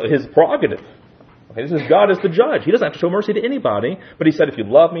his prerogative. Okay, this is God as the judge. He doesn't have to show mercy to anybody, but he said, if you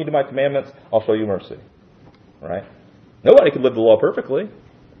love me, do my commandments, I'll show you mercy. Right? Nobody could live the law perfectly.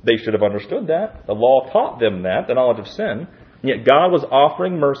 They should have understood that. The law taught them that, the knowledge of sin. And yet God was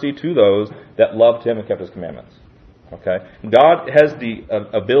offering mercy to those that loved him and kept his commandments. Okay? God has the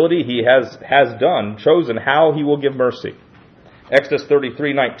ability, he has chosen how he will give mercy. Exodus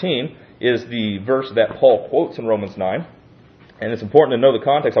 33:19 is the verse that Paul quotes in Romans 9. And it's important to know the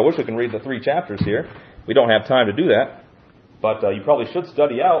context. I wish we could read the 3 chapters here. We don't have time to do that. But you probably should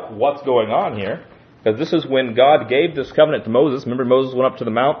study out what's going on here. Because this is when God gave this covenant to Moses. Remember, Moses went up to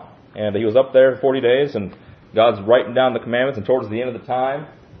the mount, and he was up there 40 days, and God's writing down the commandments, and towards the end of the time,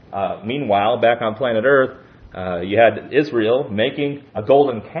 meanwhile, back on planet Earth, you had Israel making a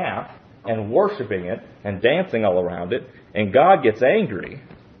golden calf and worshiping it and dancing all around it, and God gets angry.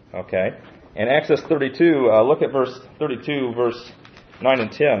 Okay? In Exodus 32, look at verse 32, verse 9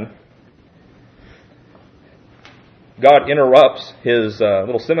 and 10. God interrupts his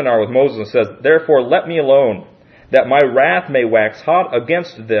little seminar with Moses and says, Therefore let me alone, that my wrath may wax hot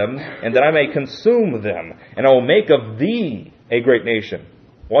against them, and that I may consume them, and I will make of thee a great nation.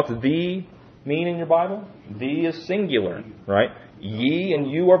 What's thee mean in your Bible? Thee is singular, right? Ye and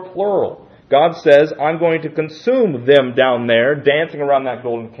you are plural. God says, I'm going to consume them down there, dancing around that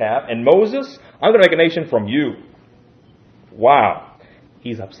golden calf. And Moses, I'm going to make a nation from you. Wow.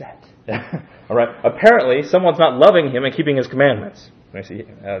 He's upset. All right. Apparently, someone's not loving him and keeping his commandments.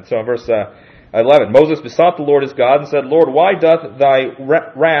 So in verse 11, Moses besought the Lord his God and said, Lord, why doth thy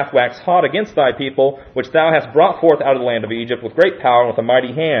wrath wax hot against thy people, which thou hast brought forth out of the land of Egypt with great power and with a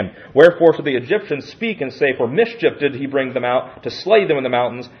mighty hand? Wherefore should the Egyptians speak and say, For mischief did he bring them out, to slay them in the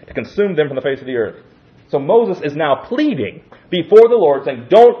mountains, to consume them from the face of the earth? So Moses is now pleading before the Lord, saying,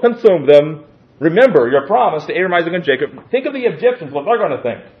 Don't consume them. Remember your promise to Abraham, Isaac, and Jacob. Think of the Egyptians, what they're going to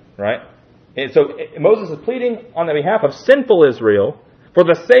think. Right? And so Moses is pleading on the behalf of sinful Israel for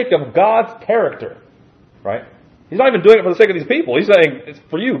the sake of God's character. Right? He's not even doing it for the sake of these people. He's saying, it's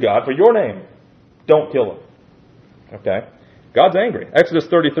for you, God, for your name. Don't kill them. Okay? God's angry. Exodus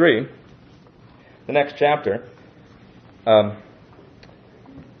 33, the next chapter, 1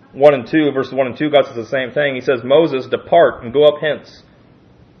 and 2, verses 1 and 2, God says the same thing. He says, Moses, depart and go up hence.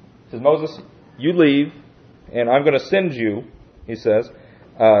 He says, Moses, you leave, and I'm going to send you, he says,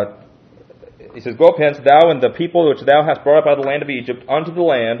 Go up hence, thou and the people which thou hast brought up out of the land of Egypt, unto the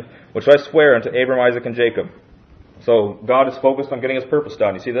land which I swear unto Abraham, Isaac, and Jacob. So God is focused on getting his purpose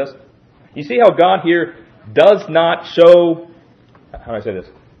done. You see this? You see how God here does not show... How do I say this?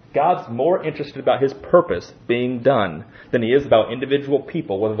 God's more interested about his purpose being done than he is about individual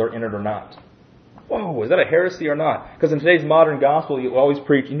people, whether they're in it or not. Whoa, is that a heresy or not? Because in today's modern gospel, you always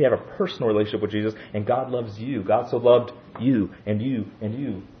preach you need to have a personal relationship with Jesus, and God loves you. God so loved you, and you, and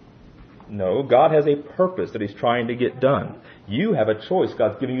you. No, God has a purpose that He's trying to get done. You have a choice.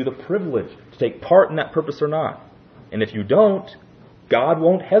 God's giving you the privilege to take part in that purpose or not. And if you don't, God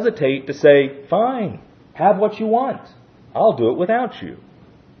won't hesitate to say, fine, have what you want. I'll do it without you.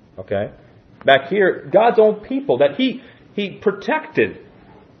 Okay? Back here, God's own people that He protected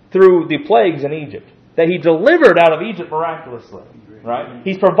through the plagues in Egypt, that He delivered out of Egypt miraculously. Right?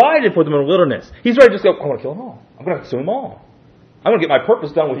 He's provided for them in the wilderness. He's ready to just go, I'm going to kill them all. I'm going to consume them all. I'm going to get my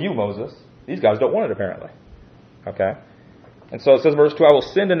purpose done with you, Moses. These guys don't want it, apparently. Okay? And so it says, verse 2, I will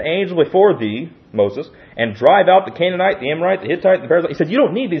send an angel before thee, Moses, and drive out the Canaanite, the Amorite, the Hittite, the Perizzite. He said, you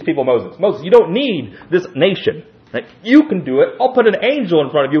don't need these people, Moses. Moses, you don't need this nation. Right? You can do it. I'll put an angel in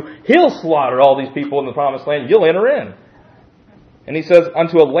front of you. He'll slaughter all these people in the promised land. You'll enter in. And he says,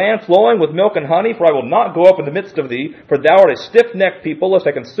 unto a land flowing with milk and honey, for I will not go up in the midst of thee, for thou art a stiff-necked people, lest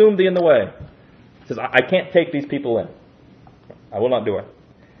I consume thee in the way. He says, I can't take these people in. I will not do it.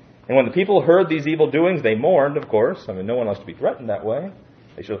 And when the people heard these evil doings, they mourned, of course. I mean, no one else to be threatened that way.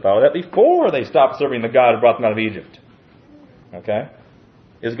 They should have thought of that before they stopped serving the God who brought them out of Egypt. Okay?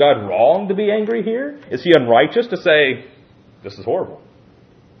 Is God wrong to be angry here? Is He unrighteous to say, this is horrible?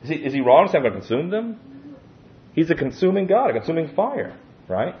 Is He wrong to say, I'm going to consume them? He's a consuming God, a consuming fire.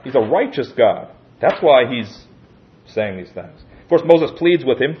 Right? He's a righteous God. That's why He's saying these things. Of course, Moses pleads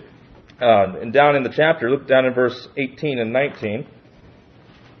with Him. And down in the chapter, look down in verse 18 and 19.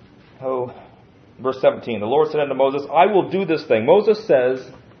 Verse 17. The Lord said unto Moses, I will do this thing. Moses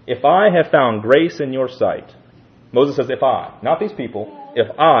says, if I have found grace in your sight. Moses says, if I, not these people, if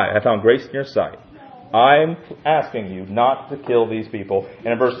I have found grace in your sight, I'm asking you not to kill these people. And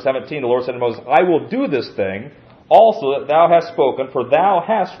in verse 17, the Lord said to Moses, I will do this thing also that thou hast spoken, for thou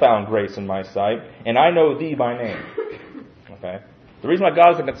hast found grace in my sight, and I know thee by name. Okay? The reason why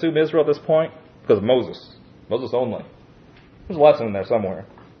God doesn't consume Israel at this point? Because of Moses. Moses only. There's a lesson in there somewhere.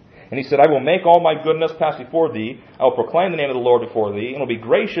 And he said, I will make all my goodness pass before thee. I will proclaim the name of the Lord before thee, and will be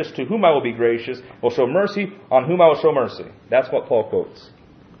gracious to whom I will be gracious, will show mercy on whom I will show mercy. That's what Paul quotes.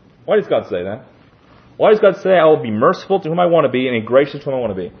 Why does God say that? Why does God say, I will be merciful to whom I want to be, and be gracious to whom I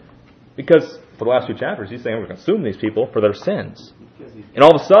want to be? Because for the last few chapters, He's saying, I'm going to consume these people for their sins. And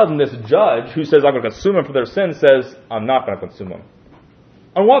all of a sudden, this judge who says, I'm going to consume them for their sins, says, I'm not going to consume them.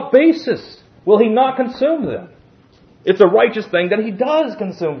 On what basis will He not consume them? It's a righteous thing that He does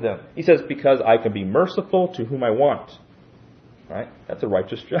consume them. He says, because I can be merciful to whom I want. Right? That's a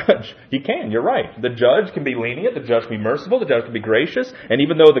righteous judge. He can, you're right. The judge can be lenient, the judge can be merciful, the judge can be gracious, and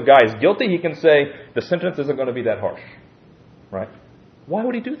even though the guy is guilty, he can say, the sentence isn't going to be that harsh. Right? Why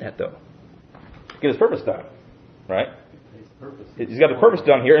would He do that, though? To get His purpose done. Right? He's got the purpose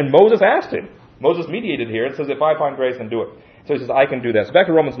done here, and Moses asked Him. Moses mediated here and says, if I find grace, then do it. So he says, I can do that. So back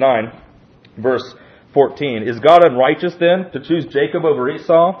to Romans 9, verse 14. Is God unrighteous then to choose Jacob over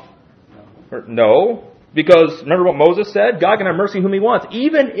Esau? No. Because remember what Moses said? God can have mercy whom He wants,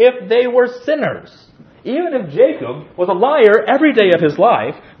 even if they were sinners. Even if Jacob was a liar every day of his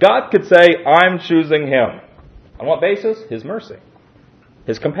life, God could say, I'm choosing him. On what basis? His mercy.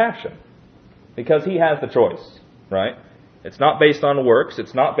 His compassion. Because He has the choice. Right? It's not based on works.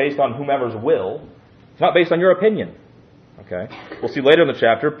 It's not based on whomever's will. It's not based on your opinion. Okay? We'll see later in the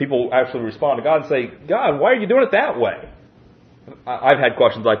chapter, people actually respond to God and say, God, why are you doing it that way? I've had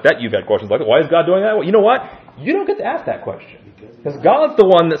questions like that. You've had questions like that. Why is God doing it that way? You know what? You don't get to ask that question. Because God's the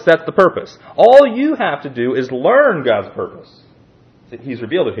one that sets the purpose. All you have to do is learn God's purpose. He's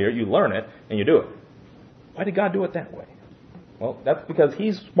revealed it here. You learn it, and you do it. Why did God do it that way? Well, that's because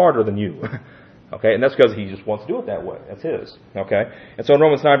He's smarter than you. Okay, and that's because He just wants to do it that way. That's His. Okay? And so in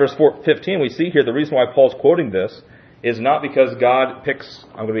Romans 9, verse 15, we see here the reason why Paul's quoting this is not because God picks,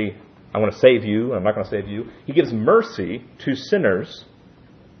 I'm going to save you, and I'm not going to save you. He gives mercy to sinners.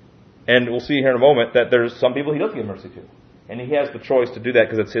 And we'll see here in a moment that there's some people He doesn't give mercy to. And He has the choice to do that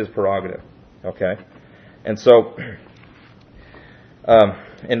because it's His prerogative. Okay? And so,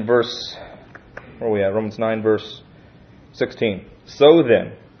 in verse, where are we at? Romans 9, verse 16. So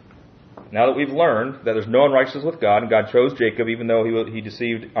then, now that we've learned that there's no unrighteousness with God, and God chose Jacob even though he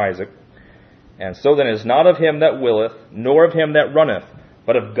deceived Isaac, and so then it is not of him that willeth, nor of him that runneth,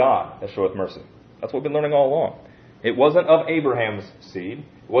 but of God that showeth mercy. That's what we've been learning all along. It wasn't of Abraham's seed.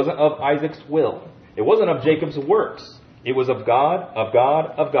 It wasn't of Isaac's will. It wasn't of Jacob's works. It was of God, of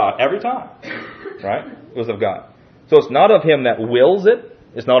God, of God. Every time. Right? It was of God. So it's not of him that wills it.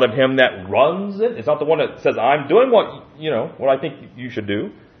 It's not of him that runs it. It's not the one that says, I'm doing what I think you should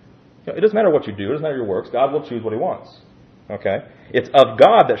do. It doesn't matter what you do. It doesn't matter your works. God will choose what He wants. Okay? It's of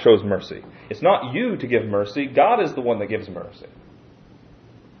God that shows mercy. It's not you to give mercy. God is the one that gives mercy.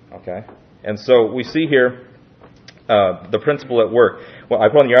 Okay? And so we see here the principle at work. Well, I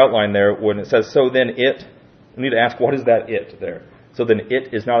put on your outline there when it says, so then it, we need to ask, what is that it there? So then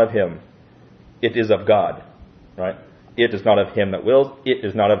it is not of him. It is of God. Right? It is not of him that wills. It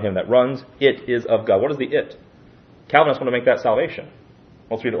is not of him that runs. It is of God. What is the it? Calvinists want to make that salvation.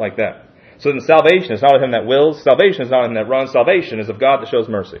 Let's read it like that. So then salvation is not of him that wills. Salvation is not of him that runs. Salvation is of God that shows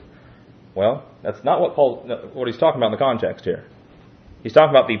mercy. Well, that's not what he's talking about in the context here. He's talking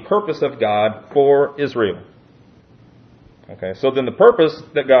about the purpose of God for Israel. Okay, so then the purpose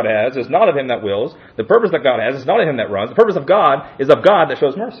that God has is not of him that wills. The purpose that God has is not of him that runs. The purpose of God is of God that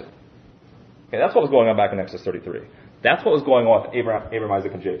shows mercy. Okay, that's what was going on back in Exodus 33. That's what was going on with Abraham,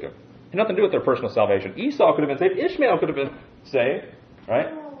 Isaac, and Jacob. It had nothing to do with their personal salvation. Esau could have been saved. Ishmael could have been saved. Right?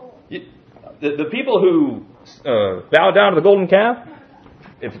 The people who bowed down to the golden calf,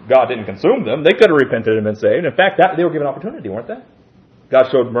 if God didn't consume them, they could have repented and been saved. In fact, they were given opportunity, weren't they? God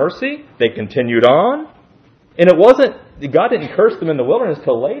showed mercy. They continued on. And it wasn't, God didn't curse them in the wilderness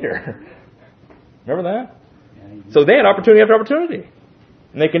till later. Remember that? So they had opportunity after opportunity.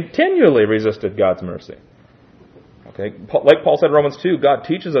 And they continually resisted God's mercy. Okay, like Paul said in Romans 2, God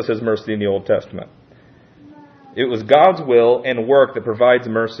teaches us His mercy in the Old Testament. It was God's will and work that provides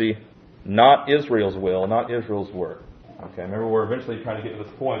mercy, not Israel's will, not Israel's work. Okay, remember we're eventually trying to get to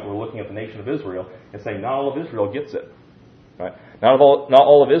this point where we're looking at the nation of Israel and saying not all of Israel gets it. Right? Not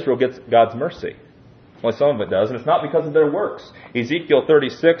all of Israel gets God's mercy. Only some of it does, and it's not because of their works. Ezekiel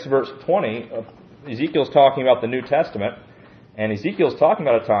 36, verse 20, Ezekiel's talking about the New Testament, and Ezekiel's talking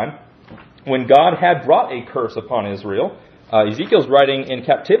about a time when God had brought a curse upon Israel. Ezekiel's writing in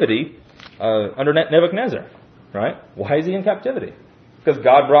captivity under Nebuchadnezzar. Right? Why is he in captivity? Because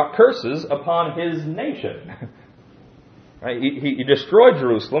God brought curses upon his nation. Right? He destroyed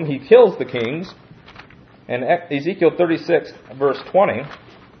Jerusalem. He kills the kings. And Ezekiel 36, verse 20,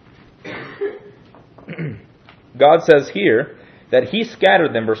 God says here that He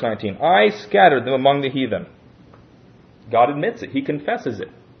scattered them, verse 19. I scattered them among the heathen. God admits it. He confesses it.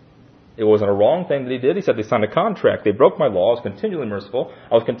 It wasn't a wrong thing that He did. He said they signed a contract. They broke my law. I was continually merciful.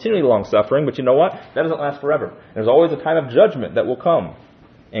 I was continually long-suffering. But you know what? That doesn't last forever. There's always a time of judgment that will come.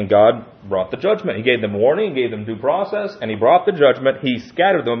 And God brought the judgment. He gave them warning. He gave them due process. And He brought the judgment. He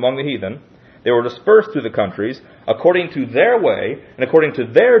scattered them among the heathen. They were dispersed through the countries. According to their way and according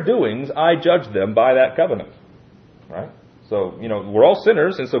to their doings, I judged them by that covenant. Right? So, we're all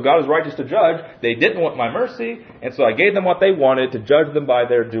sinners, and so God is righteous to judge. They didn't want my mercy, and so I gave them what they wanted to judge them by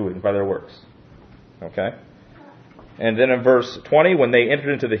their doings, by their works. Okay? And then in verse 20, when they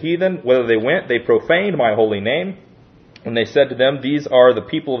entered into the heathen, whither they went, they profaned my holy name. And they said to them, these are the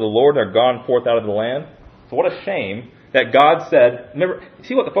people of the Lord, and are gone forth out of the land. So what a shame that God said, remember,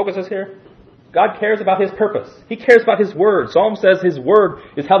 see what the focus is here? God cares about His purpose. He cares about His word. Psalm says His word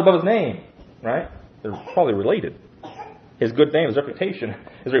is held above His name. Right? They're probably related. His good name, His reputation,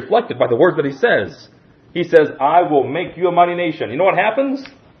 is reflected by the words that He says. He says, I will make you a mighty nation. You know what happens?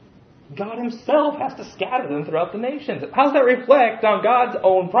 God Himself has to scatter them throughout the nations. How does that reflect on God's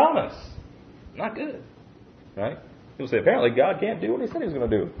own promise? Not good. Right? People say, apparently God can't do what He said He was going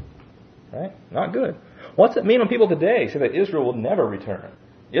to do. Right? Not good. What's it mean when people today say that Israel will never return?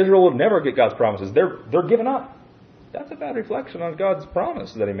 Israel will never get God's promises. They're giving up. That's a bad reflection on God's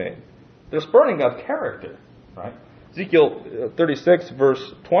promise that He made. They're spurning God's character. Right? Ezekiel 36,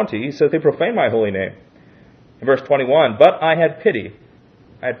 verse 20, he says, they profane my holy name. In verse 21, but I had pity.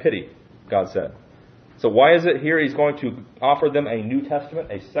 I had pity, God said. So why is it here He's going to offer them a New Testament,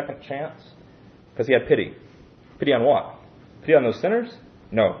 a second chance? Because He had pity. Pity on what? Pity on those sinners?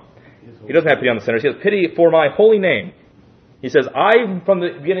 No. He doesn't have pity on the sinners. He has pity for my holy name. He says, I'm from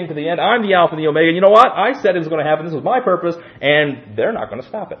the beginning to the end. I'm the Alpha and the Omega. And you know what? I said it was going to happen. This was my purpose. And they're not going to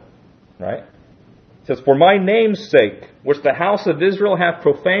stop it. Right? It says, for my name's sake, which the house of Israel hath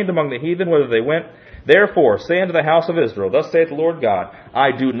profaned among the heathen, whither they went, therefore say unto the house of Israel, thus saith the Lord God,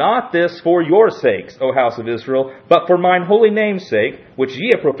 I do not this for your sakes, O house of Israel, but for mine holy name's sake, which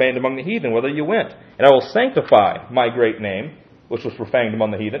ye have profaned among the heathen, whither you went. And I will sanctify my great name, which was profaned among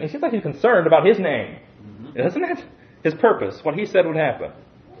the heathen. It seems like He's concerned about His name. Isn't it? His purpose, what He said would happen.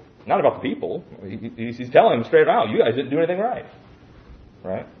 Not about the people. He's telling them straight out, you guys didn't do anything right.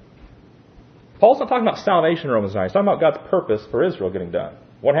 Right? Paul's not talking about salvation in Romans 9. He's talking about God's purpose for Israel getting done.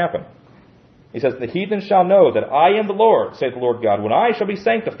 What happened? He says, the heathen shall know that I am the Lord, saith the Lord God, when I shall be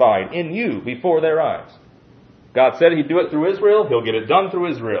sanctified in you before their eyes. God said He'd do it through Israel. He'll get it done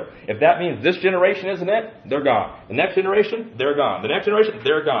through Israel. If that means this generation isn't it, they're gone. The next generation, they're gone. The next generation,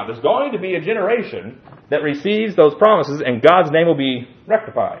 they're gone. There's going to be a generation that receives those promises, and God's name will be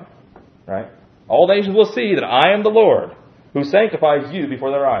rectified. Right? All nations will see that I am the Lord, who sanctifies you before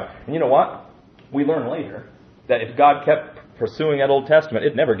their eyes. And you know what? We learn later that if God kept pursuing that Old Testament,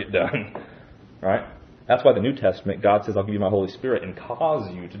 it'd never get done. Right? That's why the New Testament, God says, I'll give you my Holy Spirit and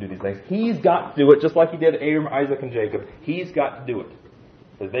cause you to do these things. He's got to do it just like He did Abraham, Isaac, and Jacob. He's got to do it.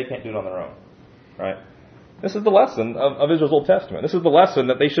 Because they can't do it on their own. Right? This is the lesson of Israel's Old Testament. This is the lesson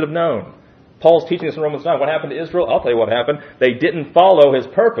that they should have known. Paul's teaching us in Romans 9. What happened to Israel? I'll tell you what happened. They didn't follow His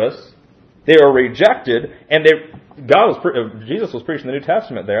purpose. They were rejected. And Jesus was preaching the New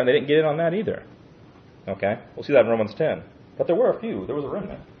Testament there, and they didn't get in on that either. Okay? We'll see that in Romans 10. But there were a few. There was a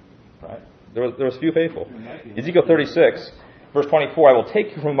remnant. Right? There was few faithful. Ezekiel 36, verse 24, I will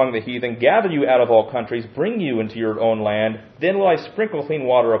take you from among the heathen, gather you out of all countries, bring you into your own land. Then will I sprinkle clean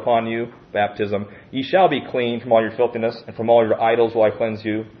water upon you, baptism. Ye shall be clean from all your filthiness, and from all your idols will I cleanse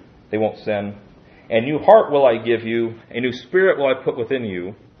you. They won't sin. A new heart will I give you, a new spirit will I put within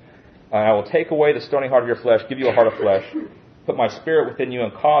you. And I will take away the stony heart of your flesh, give you a heart of flesh, put my spirit within you,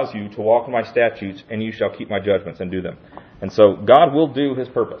 and cause you to walk in my statutes, and you shall keep my judgments and do them. And so God will do His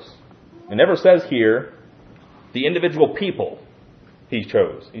purpose. It never says here the individual people He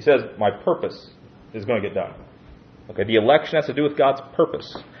chose. He says, my purpose is going to get done. Okay, the election has to do with God's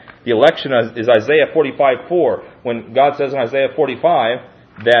purpose. The election is Isaiah 45:4, when God says in Isaiah 45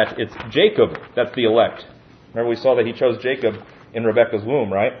 that it's Jacob that's the elect. Remember we saw that He chose Jacob in Rebekah's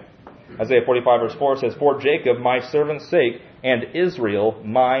womb, right? Isaiah 45 verse 4 says, for Jacob my servant's sake, and Israel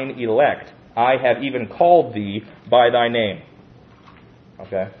mine elect, I have even called thee by thy name.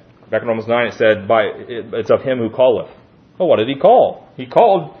 Okay? Back in Romans 9 it said, it's of Him who calleth. Oh, what did He call? He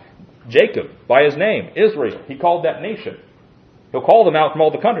called Jacob by his name, Israel. He called that nation. He'll call them out from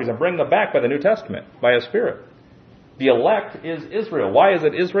all the countries and bring them back by the New Testament, by His Spirit. The elect is Israel. Why is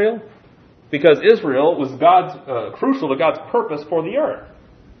it Israel? Because Israel was crucial to God's purpose for the earth.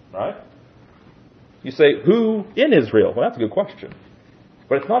 Right? You say, who in Israel? Well, that's a good question.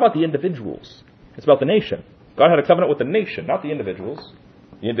 But it's not about the individuals. It's about the nation. God had a covenant with the nation, not the individuals.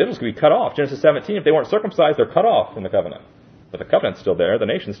 The individuals could be cut off. Genesis 17, if they weren't circumcised, they're cut off from the covenant. But the covenant's still there, the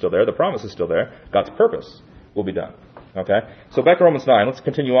nation's still there, the promise is still there. God's purpose will be done. Okay? So back to Romans 9. Let's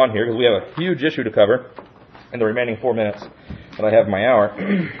continue on here because we have a huge issue to cover in the remaining 4 minutes that I have in my hour.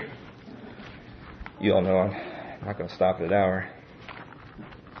 You all know I'm not going to stop at an hour.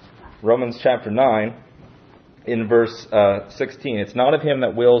 Romans chapter 9, in verse 16. It's not of him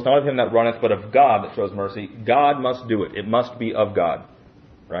that wills, not of him that runneth, but of God that shows mercy. God must do it. It must be of God.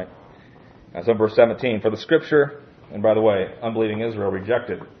 Right? And so verse 17, for the Scripture, and by the way, unbelieving Israel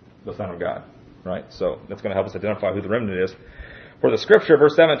rejected the Son of God. Right? So that's going to help us identify who the remnant is. For the Scripture,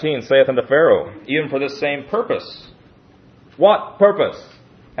 verse 17, saith unto Pharaoh, even for this same purpose. What purpose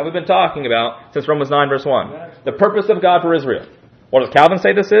have we been talking about since Romans 9, verse 1? The purpose of God for Israel. What does Calvin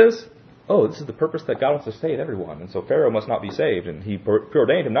say this is? Oh, this is the purpose that God wants to save everyone. And so Pharaoh must not be saved. And He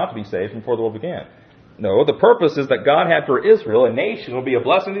preordained him not to be saved before the world began. No, the purpose is that God had for Israel a nation will be a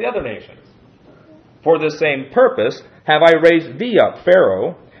blessing to the other nations. For this same purpose have I raised thee up,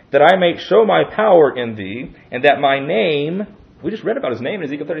 Pharaoh, that I may show my power in thee, and that my name, we just read about His name in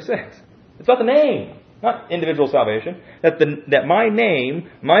Ezekiel 36. It's about the name, not individual salvation. That my name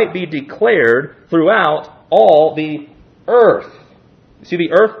might be declared throughout all the earth. You see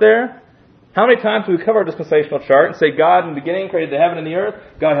the earth there? How many times do we cover a dispensational chart and say God in the beginning created the heaven and the earth?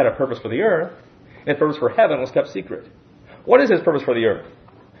 God had a purpose for the earth, and His purpose for heaven was kept secret. What is His purpose for the earth?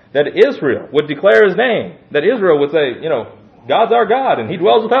 That Israel would declare His name. That Israel would say, God's our God, and He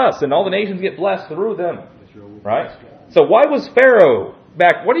dwells with us, and all the nations get blessed through them. Right? So why was Pharaoh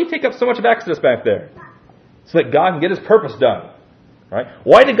back? Why did he take up so much of Exodus back there? So that God can get His purpose done. Right?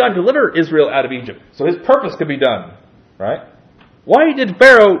 Why did God deliver Israel out of Egypt? So His purpose could be done. Right? Why did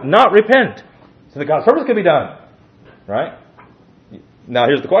Pharaoh not repent? So that God's purpose could be done. Right? Now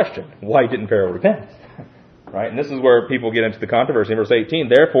here's the question. Why didn't Pharaoh repent? Right? And this is where people get into the controversy in verse 18.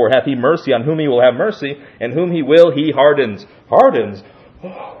 Therefore hath He mercy on whom He will have mercy, and whom He will He hardens. Hardens?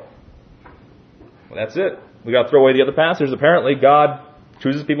 Well, that's it. We got to throw away the other passages. Apparently God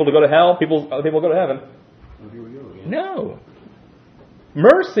chooses people to go to hell, other people go to heaven. No.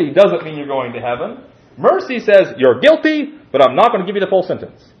 Mercy doesn't mean you're going to heaven. Mercy says you're guilty, but I'm not going to give you the full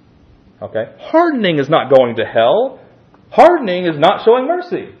sentence. Okay? Hardening is not going to hell. Hardening is not showing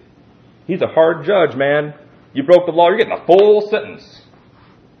mercy. He's a hard judge, man. You broke the law, you're getting a full sentence.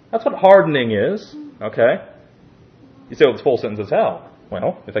 That's what hardening is. Okay? You say, well, this full sentence is hell.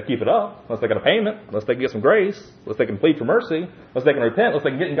 Well, if they keep it up, unless they get a payment, unless they can get some grace, unless they can plead for mercy, unless they can repent, unless they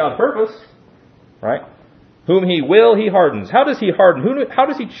can get in God's purpose. Right? Whom He will, He hardens. How does He harden? How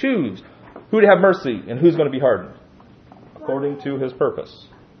does He choose who to have mercy and who's going to be hardened? According to His purpose.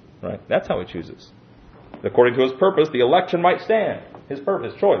 Right? That's how He chooses. According to His purpose, the election might stand. His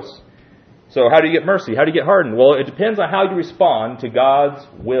purpose, His choice. So how do you get mercy? How do you get hardened? Well, it depends on how you respond to God's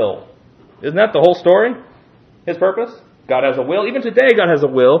will. Isn't that the whole story? His purpose? God has a will. Even today, God has a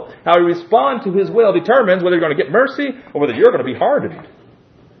will. How you respond to His will determines whether you're going to get mercy or whether you're going to be hardened.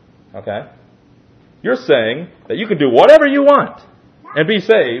 Okay? You're saying that you can do whatever you want and be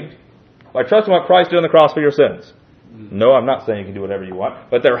saved by trusting what Christ did on the cross for your sins. No, I'm not saying you can do whatever you want.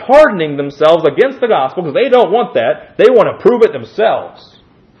 But they're hardening themselves against the gospel because they don't want that. They want to prove it themselves.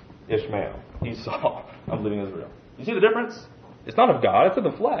 Ishmael, Esau, unbelieving Israel. You see the difference? It's not of God, it's of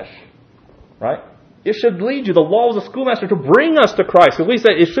the flesh. Right? It should lead you, the law of the schoolmaster, to bring us to Christ. Because we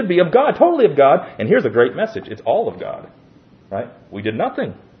say it should be of God, totally of God. And here's a great message. It's all of God. Right? We did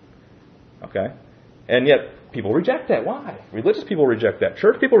nothing. Okay? And yet, people reject that. Why? Religious people reject that.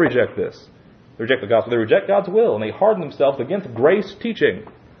 Church people reject this. They reject the gospel. They reject God's will. And they harden themselves against grace teaching.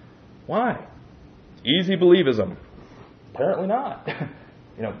 Why? Easy believism. Apparently not.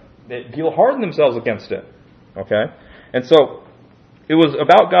 People harden themselves against it. Okay? And so, it was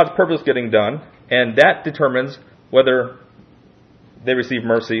about God's purpose getting done. And that determines whether they receive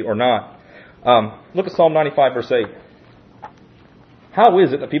mercy or not. Look at Psalm 95, verse 8. How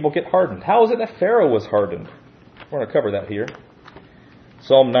is it that people get hardened? How is it that Pharaoh was hardened? We're going to cover that here.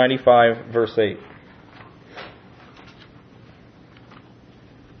 Psalm 95, verse 8.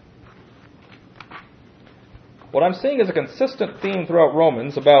 What I'm seeing is a consistent theme throughout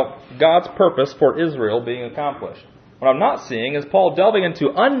Romans about God's purpose for Israel being accomplished. What I'm not seeing is Paul delving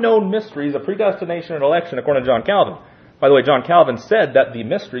into unknown mysteries of predestination and election according to John Calvin. By the way, John Calvin said that the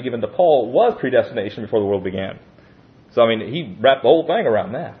mystery given to Paul was predestination before the world began. So, he wrapped the whole thing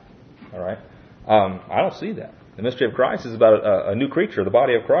around that. All right? I don't see that. The mystery of Christ is about a new creature, the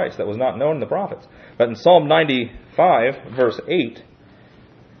body of Christ, that was not known in the prophets. But in Psalm 95, verse 8,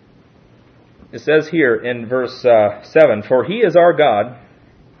 it says here in verse 7, "For He is our God,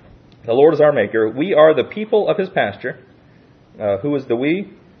 the Lord is our Maker. We are the people of His pasture." Who is the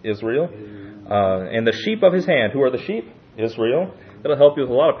we? Israel. And the sheep of His hand. Who are the sheep? Israel. That'll help you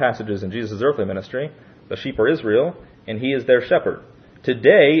with a lot of passages in Jesus' earthly ministry. The sheep are Israel, and He is their shepherd.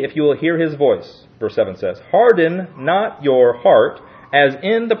 "Today, if you will hear His voice," verse 7 says, "harden not your heart as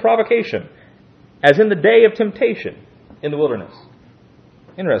in the provocation, as in the day of temptation in the wilderness."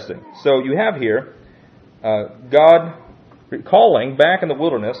 Interesting. So you have here God recalling back in the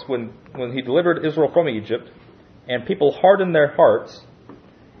wilderness when He delivered Israel from Egypt, and people hardened their hearts.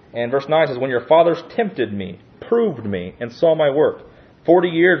 And verse 9 says, "When your fathers tempted me, proved me, and saw my work, 40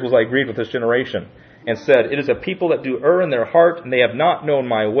 years was I grieved with this generation, and said, It is a people that do err in their heart, and they have not known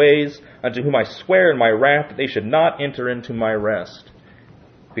my ways, unto whom I swear in my wrath that they should not enter into my rest."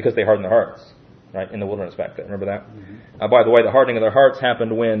 Because they hardened their hearts, right, in the wilderness back then. Remember that? Mm-hmm. By the way, the hardening of their hearts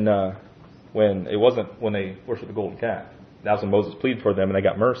happened when it wasn't when they worshipped the golden calf. That was when Moses pleaded for them and they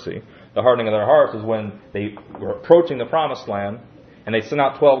got mercy. The hardening of their hearts is when they were approaching the promised land, and they sent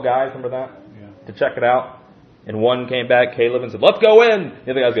out 12 guys, remember that? Yeah. To check it out. And one came back, Caleb, and said, "Let's go in."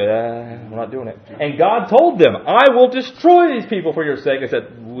 The other guys go, "We're not doing it." And God told them, "I will destroy these people for your sake." They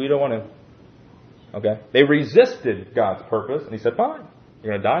said, "We don't want to." Okay? They resisted God's purpose, and He said, "Fine.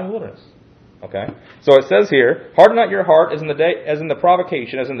 You're going to die in the wilderness." Okay? So it says here, "Harden not your heart as in the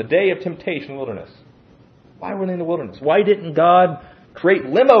provocation, as in the day of temptation in the wilderness." Why were they in the wilderness? Why didn't God create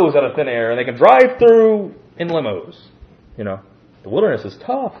limos out of thin air and they can drive through in limos? The wilderness is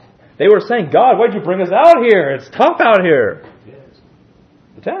tough. They were saying, "God, why'd you bring us out here? It's tough out here." Yes.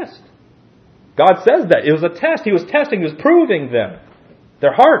 The test. God says that. It was a test. He was testing. He was proving them.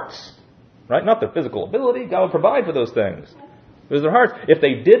 Their hearts. Right? Not their physical ability. God would provide for those things. It was their hearts. If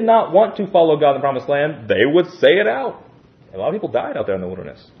they did not want to follow God in the promised land, they would say it out. A lot of people died out there in the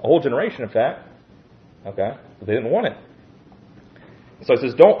wilderness. A whole generation, in fact. Okay? But they didn't want it. So it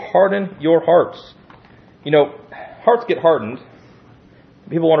says, don't harden your hearts. Hearts get hardened.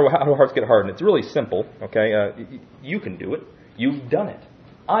 People wonder how do hearts get hardened. It's really simple. Okay? You can do it. You've done it.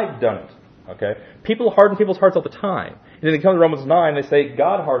 I've done it. Okay? People harden people's hearts all the time. And then they come to Romans 9, they say,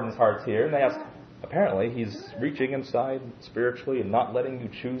 God hardens hearts here. And they ask, apparently, He's reaching inside spiritually and not letting you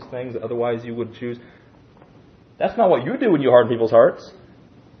choose things that otherwise you would choose. That's not what you do when you harden people's hearts.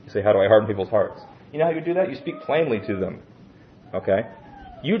 You say, how do I harden people's hearts? You know how you do that? You speak plainly to them. Okay?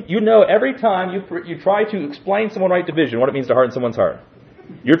 You know every time you try to explain someone right division, what it means to harden someone's heart.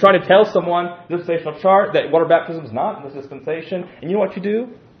 You're trying to tell someone the dispensational chart that water baptism is not in this dispensation, and you know what you do?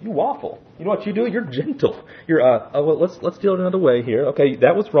 You waffle. You know what you do? You're gentle. You're let's deal it another way here. Okay,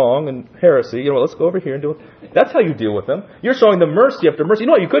 that was wrong and heresy. Let's go over here and do it. That's how you deal with them. You're showing them mercy after mercy. You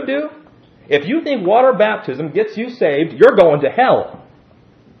know what you could do? If you think water baptism gets you saved, you're going to hell.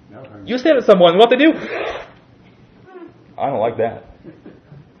 You say to someone, what they do? I don't like that.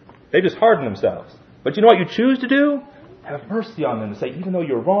 They just harden themselves. But you know what you choose to do? Have mercy on them and say, even though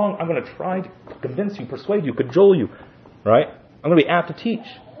you're wrong, I'm going to try to convince you, persuade you, cajole you. Right? I'm going to be apt to teach.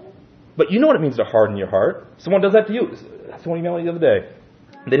 But you know what it means to harden your heart. Someone does that to you. Someone emailed me the other day.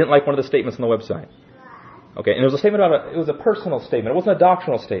 They didn't like one of the statements on the website. Okay, and it was a statement it was a personal statement. It wasn't a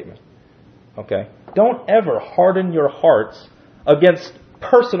doctrinal statement. Okay? Don't ever harden your hearts against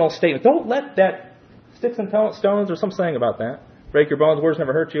personal statements. Don't let that sticks and stones or some saying about that. Break your bones, words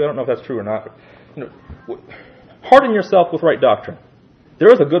never hurt you. I don't know if that's true or not. But, harden yourself with right doctrine.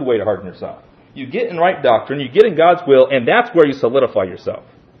 There is a good way to harden yourself. You get in right doctrine, you get in God's will, and that's where you solidify yourself.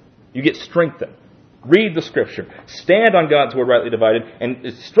 You get strengthened. Read the Scripture. Stand on God's Word rightly divided,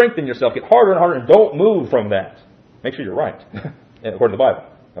 and strengthen yourself. Get harder and harder, and don't move from that. Make sure you're right, according to the Bible.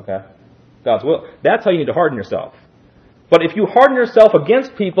 Okay? God's will. That's how you need to harden yourself. But if you harden yourself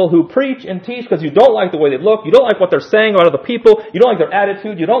against people who preach and teach because you don't like the way they look, you don't like what they're saying about other people, you don't like their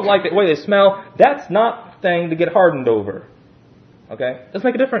attitude, you don't like the way they smell, that's not the thing to get hardened over. Okay? It doesn't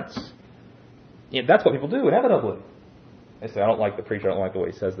make a difference. Yeah, that's what people do, inevitably. They say, I don't like the preacher, I don't like the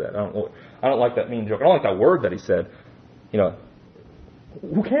way he says that. I don't like that mean joke. I don't like that word that he said.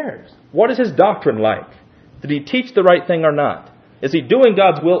 Who cares? What is his doctrine like? Did he teach the right thing or not? Is he doing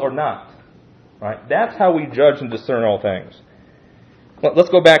God's will or not? Right? That's how we judge and discern all things. Let's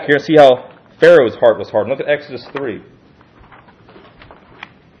go back here and see how Pharaoh's heart was hardened. Look at Exodus 3.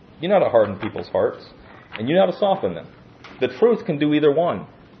 You know how to harden people's hearts, and you know how to soften them. The truth can do either one.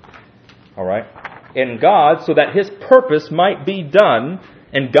 All right? And God, so that His purpose might be done,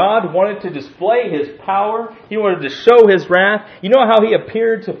 and God wanted to display His power. He wanted to show His wrath. You know how He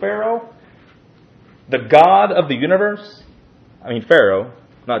appeared to Pharaoh? The God of the universe? I mean Pharaoh,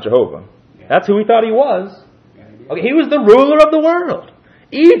 not Jehovah. That's who he thought he was. Okay, he was the ruler of the world.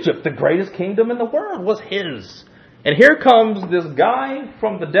 Egypt, the greatest kingdom in the world, was his. And here comes this guy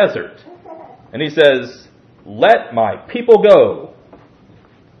from the desert. And he says, let my people go.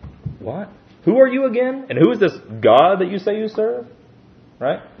 What? Who are you again? And who is this God that you say you serve?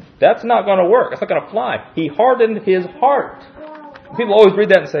 Right? That's not going to work. That's not going to fly. He hardened his heart. People always read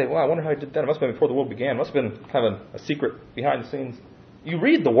that and say, well, I wonder how he did that. It must have been before the world began. It must have been kind of a secret behind the scenes. You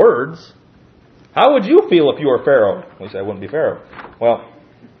read the words. How would you feel if you were Pharaoh? At least I wouldn't be Pharaoh. Well,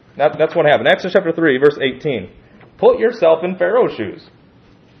 that's what happened. Exodus chapter 3, verse 18. Put yourself in Pharaoh's shoes.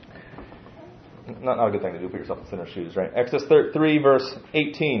 Not a good thing to do, put yourself in sinner's shoes, right? Exodus 3, verse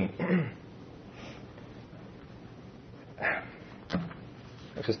 18.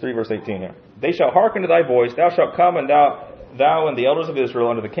 Exodus 3, verse 18 here. They shall hearken to thy voice. Thou shalt come, and thou and the elders of Israel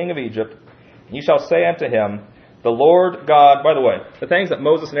unto the king of Egypt. And ye shall say unto him, the Lord God, by the way, the things that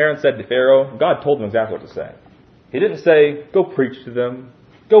Moses and Aaron said to Pharaoh, God told them exactly what to say. He didn't say, go preach to them,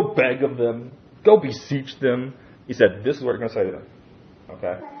 go beg of them, go beseech them. He said, this is what you're going to say to them.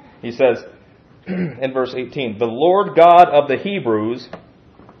 Okay? He says, in verse 18, the Lord God of the Hebrews,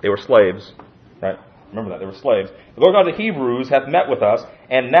 they were slaves, right? Remember that, they were slaves. The Lord God of the Hebrews hath met with us,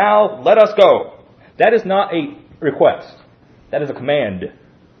 and now let us go. That is not a request. That is a command,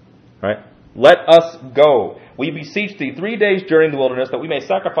 right? Let us go. We beseech thee 3 days during the wilderness that we may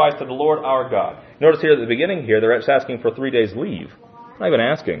sacrifice to the Lord our God. Notice here at the beginning here, they're just asking for 3 days leave. Not even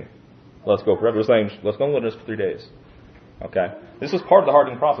asking, let's go forever. They're saying, let's go in the wilderness for 3 days. Okay? This is part of the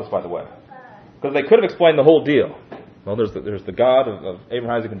hardening process, by the way. Because they could have explained the whole deal. Well, there's the God of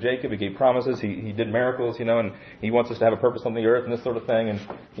Abraham, Isaac, and Jacob. He gave promises. He did miracles, and He wants us to have a purpose on the earth and this sort of thing. And,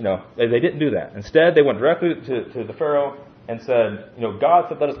 they didn't do that. Instead, they went directly to the Pharaoh and said, God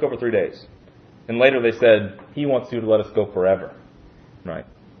said, let us go for 3 days. And later they said, He wants you to let us go forever. Right?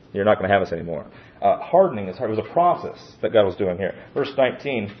 You're not going to have us anymore. Hardening is hard. It was a process that God was doing here. Verse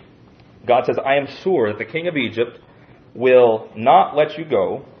 19, God says, I am sure that the king of Egypt will not let you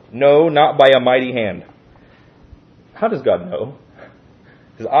go, no, not by a mighty hand. How does God know?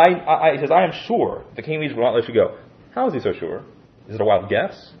 He says, he says, I am sure the king of Egypt will not let you go. How is He so sure? Is it a wild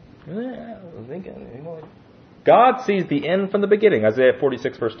guess? Yeah, I was thinking, God sees the end from the beginning, Isaiah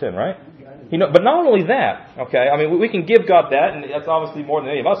 46, verse 10, right? But not only that, okay? I mean, we can give God that, and that's obviously more than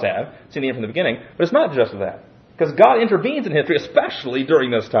any of us have, seen the end from the beginning. But it's not just that. Because God intervenes in history, especially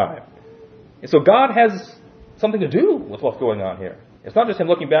during this time. And so God has something to do with what's going on here. It's not just Him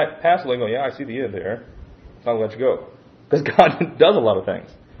looking back passively and going, yeah, I see the end there. It's not going to let you go. Because God does a lot of things.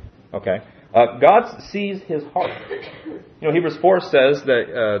 Okay? God sees His heart. Hebrews 4 says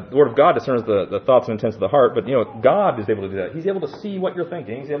that the Word of God discerns the thoughts and intents of the heart, but God is able to do that. He's able to see what you're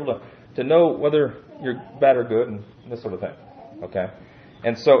thinking. He's able to know whether you're bad or good and this sort of thing. Okay?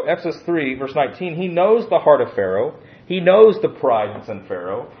 And so Exodus 3, verse 19, He knows the heart of Pharaoh. He knows the pride that's in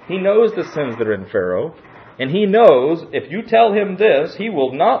Pharaoh. He knows the sins that are in Pharaoh. And he knows if you tell him this, he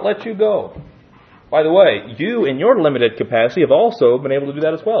will not let you go. By the way, you in your limited capacity have also been able to do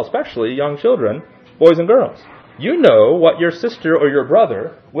that as well, especially young children, boys and girls. You know what your sister or your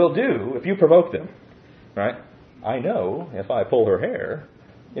brother will do if you provoke them. Right? I know if I pull her hair,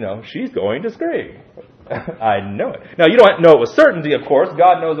 she's going to scream. I know it. Now, you don't know it with certainty, of course.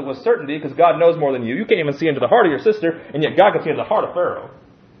 God knows it with certainty because God knows more than you. You can't even see into the heart of your sister, and yet God can see into the heart of Pharaoh.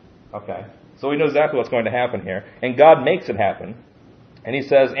 Okay? So he knows exactly what's going to happen here. And God makes it happen. And he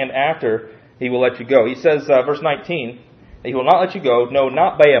says, and after he will let you go. He says, verse 19, that he will not let you go, no,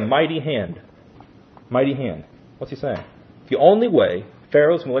 not by a mighty hand. Mighty hand. What's he saying? The only way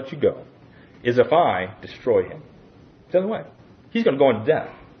Pharaoh's going to let you go is if I destroy him. It's the other way. He's going to go into death.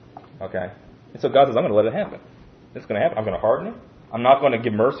 Okay? And so God says, I'm going to let it happen. It's going to happen. I'm going to harden him. I'm not going to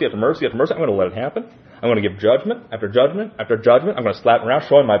give mercy after mercy after mercy. I'm going to let it happen. I'm going to give judgment after judgment after judgment. I'm going to slap him around,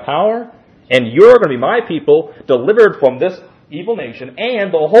 showing my power. And you're going to be my people, delivered from this evil nation.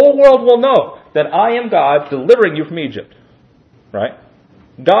 And the whole world will know that I am God, delivering you from Egypt. Right?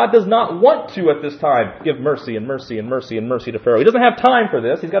 God does not want to, at this time, give mercy and mercy and mercy and mercy to Pharaoh. He doesn't have time for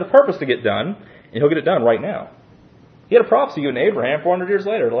this. He's got a purpose to get done. And he'll get it done right now. He had a prophecy in Abraham 400 years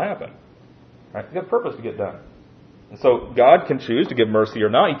later. It'll happen. Right? He's got a purpose to get done. And so God can choose to give mercy or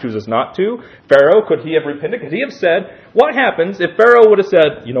not. He chooses not to. Pharaoh, could he have repented? Could he have said, what happens if Pharaoh would have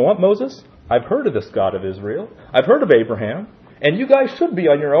said, you know what, Moses? I've heard of this God of Israel. I've heard of Abraham. And you guys should be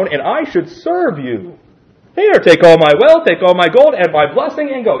on your own, and I should serve you. Here, take all my wealth, take all my gold, and my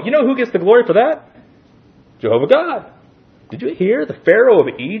blessing, and go. You know who gets the glory for that? Jehovah God. Did you hear the Pharaoh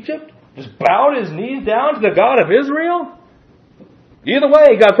of Egypt just bowed his knees down to the God of Israel? Either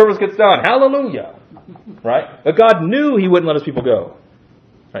way, God's purpose gets done. Hallelujah. Right? But God knew he wouldn't let his people go.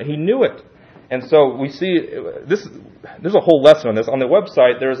 Right? He knew it. And so we see, there's a whole lesson on this. On the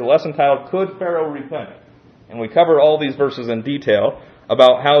website, there is a lesson titled, Could Pharaoh Repent? And we cover all these verses in detail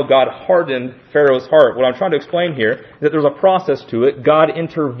about how God hardened Pharaoh's heart. What I'm trying to explain here is that there's a process to it. God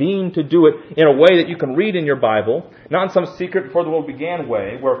intervened to do it in a way that you can read in your Bible, not in some secret before the world began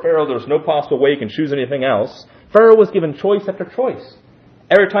way, where Pharaoh, there's no possible way he can choose anything else. Pharaoh was given choice after choice.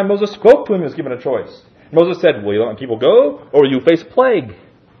 Every time Moses spoke to him, he was given a choice. Moses said, will you let my people go, or will you face plague?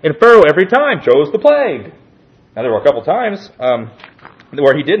 And Pharaoh every time chose the plague. Now there were a couple times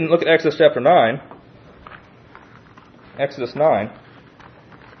where he didn't. Look at Exodus chapter 9. Exodus 9.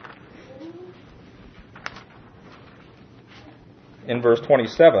 In verse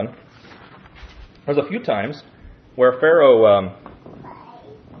 27, there's a few times where Pharaoh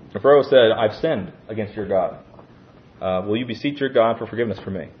said, I've sinned against your God. Will you beseech your God for forgiveness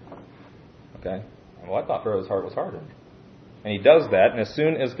for me? Okay. Well, I thought Pharaoh's heart was hardened. And he does that, and as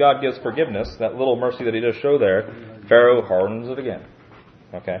soon as God gives forgiveness, that little mercy that he does show there, Pharaoh hardens it again.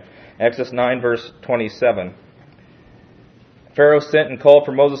 Okay. Exodus 9, verse 27. Pharaoh sent and called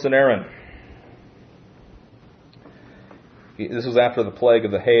for Moses and Aaron. This was after the plague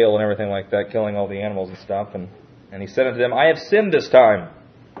of the hail and everything like that, killing all the animals and stuff. And he said unto them, I have sinned this time.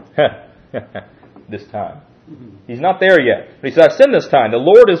 This time. He's not there yet. But he said, I've sinned this time. The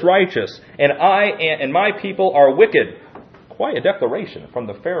Lord is righteous, and I and my people are wicked. Quite a declaration from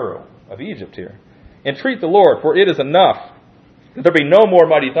the Pharaoh of Egypt here. Entreat the Lord, for it is enough that there be no more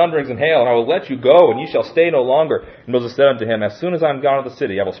mighty thunderings and hail, and I will let you go, and ye shall stay no longer. And Moses said unto him, As soon as I am gone out of the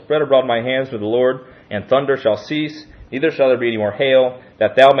city, I will spread abroad my hands to the Lord, and thunder shall cease, neither shall there be any more hail,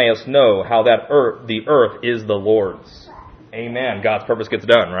 that thou mayest know how that the earth is the Lord's. Amen. God's purpose gets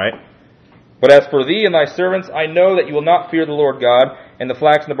done, right? But as for thee and thy servants, I know that you will not fear the Lord God, and the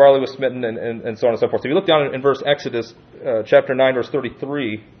flax and the barley was smitten, and so on and so forth. So if you look down in verse Exodus chapter 9, verse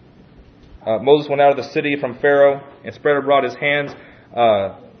 33, Moses went out of the city from Pharaoh and spread abroad his hands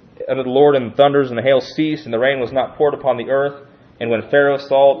unto the Lord, and the thunders and the hail ceased, and the rain was not poured upon the earth. And when Pharaoh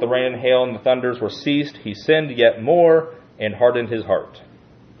saw that the rain and hail and the thunders were ceased, he sinned yet more and hardened his heart.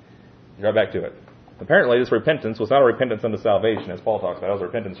 Right back to it. Apparently, this repentance was not a repentance unto salvation, as Paul talks about. It was a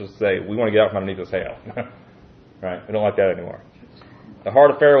repentance just to say, we want to get out from underneath this hail. Right? We don't like that anymore. The heart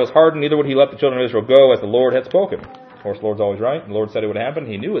of Pharaoh was hardened, neither would he let the children of Israel go as the Lord had spoken. Of course, the Lord's always right. The Lord said it would happen.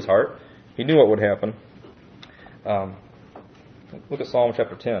 He knew his heart. He knew what would happen. Look at Psalm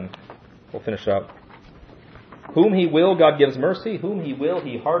chapter 10. We'll finish up. Whom he will, God gives mercy. Whom he will,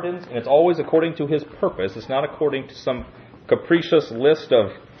 he hardens. And it's always according to his purpose. It's not according to some capricious list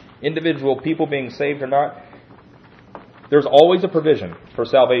of individual people being saved or not. There's always a provision for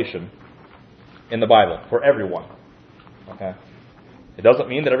salvation in the Bible for everyone. Okay? It doesn't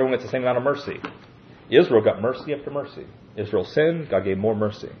mean that everyone gets the same amount of mercy. Israel got mercy after mercy. Israel sinned, God gave more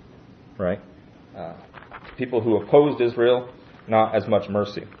mercy. Right? People who opposed Israel, not as much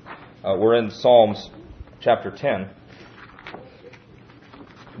mercy. We're in Psalms chapter 10,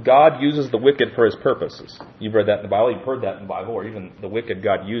 God uses the wicked for His purposes. You've read that in the Bible, you've heard that in the Bible, or even the wicked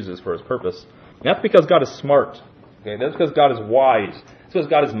God uses for His purpose. And that's because God is smart. Okay? That's because God is wise. That's because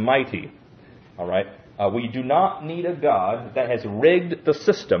God is mighty. All right? We do not need a God that has rigged the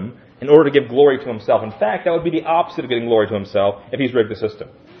system in order to give glory to Himself. In fact, that would be the opposite of getting glory to Himself if He's rigged the system.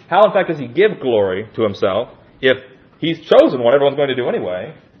 How, in fact, does He give glory to Himself if He's chosen what everyone's going to do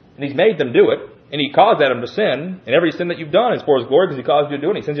anyway, and He's made them do it, and He caused Adam to sin, and every sin that you've done is for His glory because He caused you to do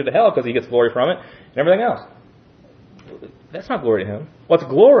it, and He sends you to hell because He gets glory from it, and everything else. That's not glory to Him. What's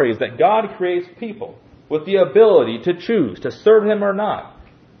glory is that God creates people with the ability to choose to serve Him or not.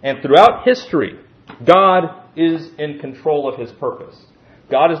 And throughout history, God is in control of His purpose.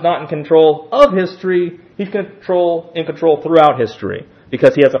 God is not in control of history. He's in control throughout history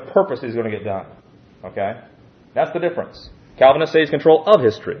because He has a purpose He's going to get done. Okay? That's the difference. Calvinists say He's in control of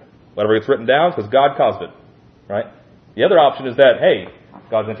history. Whatever gets written down is because God caused it. Right? The other option is that, hey,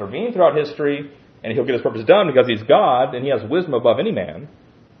 God's intervened throughout history and He'll get His purpose done because He's God and He has wisdom above any man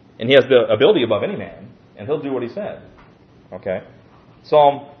and He has the ability above any man and He'll do what He said. Okay?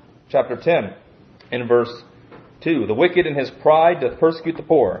 Psalm chapter 10 in verse 2. The wicked in his pride doth persecute the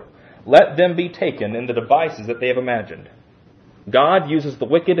poor. Let them be taken in the devices that they have imagined. God uses the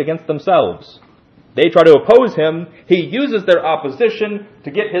wicked against themselves. They try to oppose Him. He uses their opposition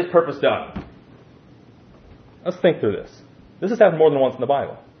to get His purpose done. Let's think through this. This has happened more than once in the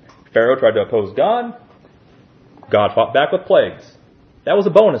Bible. Pharaoh tried to oppose God. God fought back with plagues. That was a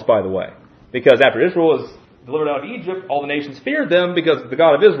bonus, by the way. Because after Israel was delivered out of Egypt, all the nations feared them because the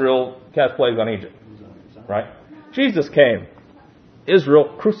God of Israel cast plagues on Egypt. Right? Jesus came.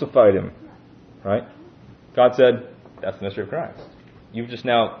 Israel crucified Him. Right? God said, that's the mystery of Christ. You've just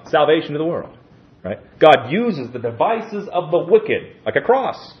now salvation to the world. Right? God uses the devices of the wicked, like a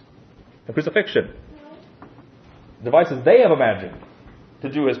cross, a crucifixion. Devices they have imagined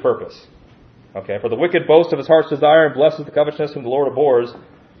to do His purpose. Okay? For the wicked boast of his heart's desire and blesses the covetousness whom the Lord abhors.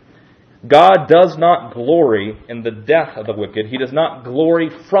 God does not glory in the death of the wicked. He does not glory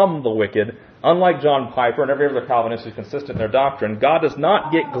from the wicked. Unlike John Piper and every other Calvinist who's consistent in their doctrine, God does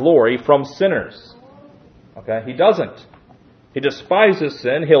not get glory from sinners. Okay? He doesn't. He despises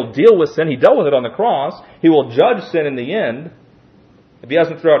sin. He'll deal with sin. He dealt with it on the cross. He will judge sin in the end, if He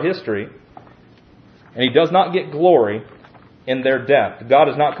hasn't throughout history. And He does not get glory in their death. God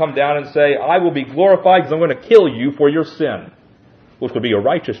does not come down and say, I will be glorified because I'm going to kill you for your sin, which would be a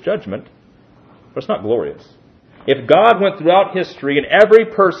righteous judgment, but it's not glorious. If God went throughout history and every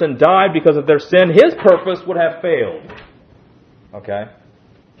person died because of their sin, His purpose would have failed. Okay?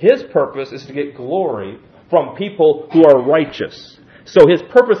 His purpose is to get glory from people who are righteous. So His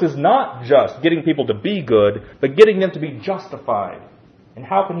purpose is not just getting people to be good, but getting them to be justified. And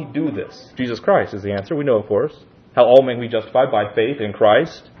how can He do this? Jesus Christ is the answer. We know, of course, how all men will be justified by faith in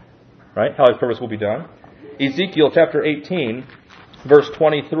Christ. Right? How His purpose will be done. Ezekiel chapter 18, verse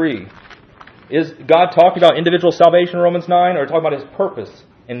 23. Is God talking about individual salvation in Romans 9, or talking about His purpose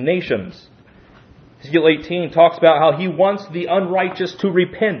in nations? Ezekiel 18 talks about how He wants the unrighteous to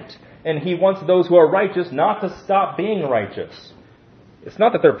repent, and He wants those who are righteous not to stop being righteous. It's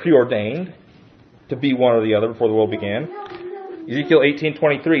not that they're preordained to be one or the other before the world began. Ezekiel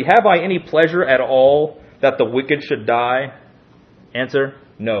 18:23, have I any pleasure at all that the wicked should die? Answer,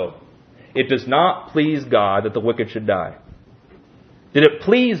 no. It does not please God that the wicked should die. Did it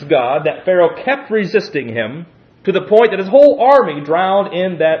please God that Pharaoh kept resisting Him to the point that his whole army drowned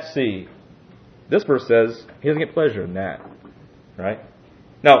in that sea? This verse says He doesn't get pleasure in that. Right?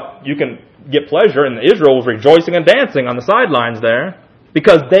 Now, you can get pleasure, and Israel was rejoicing and dancing on the sidelines there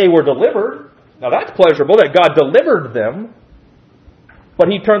because they were delivered. Now, that's pleasurable that God delivered them. But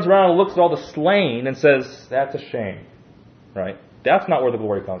He turns around and looks at all the slain and says, that's a shame. Right? That's not where the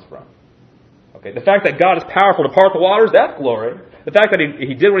glory comes from. Okay, the fact that God is powerful to part the waters, that's glory. The fact that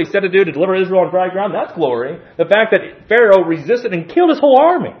he did what He said to do to deliver Israel on dry ground, that's glory. The fact that Pharaoh resisted and killed his whole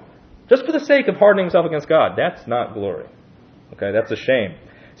army just for the sake of hardening himself against God, that's not glory. Okay, that's a shame.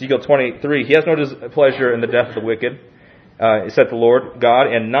 Ezekiel 23, He has no pleasure in the death of the wicked, said the Lord God,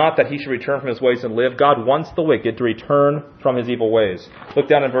 and not that he should return from his ways and live. God wants the wicked to return from his evil ways. Look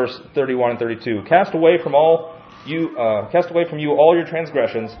down in verse 31 and 32. Cast away from you all your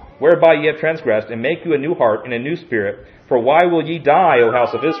transgressions, whereby ye have transgressed, and make you a new heart and a new spirit. For why will ye die, O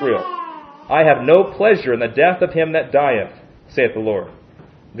house of Israel? I have no pleasure in the death of him that dieth, saith the Lord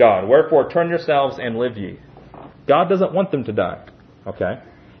God. Wherefore turn yourselves and live ye. God doesn't want them to die. Okay?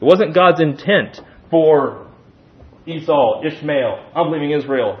 It wasn't God's intent for Esau, Ishmael, unbelieving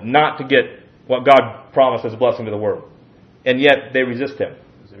Israel, not to get what God promised as a blessing to the world. And yet they resist Him.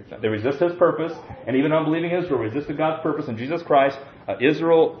 Is there They resist His purpose, and even unbelieving Israel resisted God's purpose in Jesus Christ.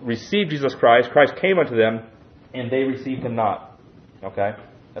 Israel received Jesus Christ. Christ came unto them, and they received Him not. Okay?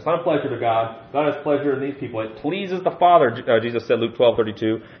 That's not a pleasure to God. God has pleasure in these people. It pleases the Father, Jesus said, Luke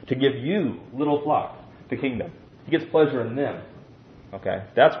 12:32, to give you, little flock, the kingdom. He gets pleasure in them. Okay?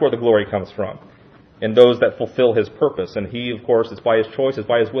 That's where the glory comes from. In those that fulfill His purpose. And He, of course, it's by His choice, it's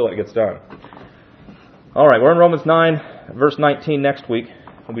by His will it gets done. All right, we're in Romans 9, verse 19 next week.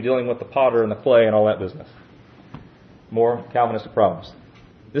 We'll be dealing with the potter and the clay and all that business. More Calvinistic problems.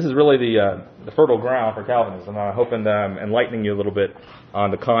 This is really the fertile ground for Calvinism. I'm hoping that I'm enlightening you a little bit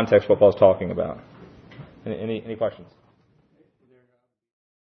on the context of what Paul's talking about. Any questions?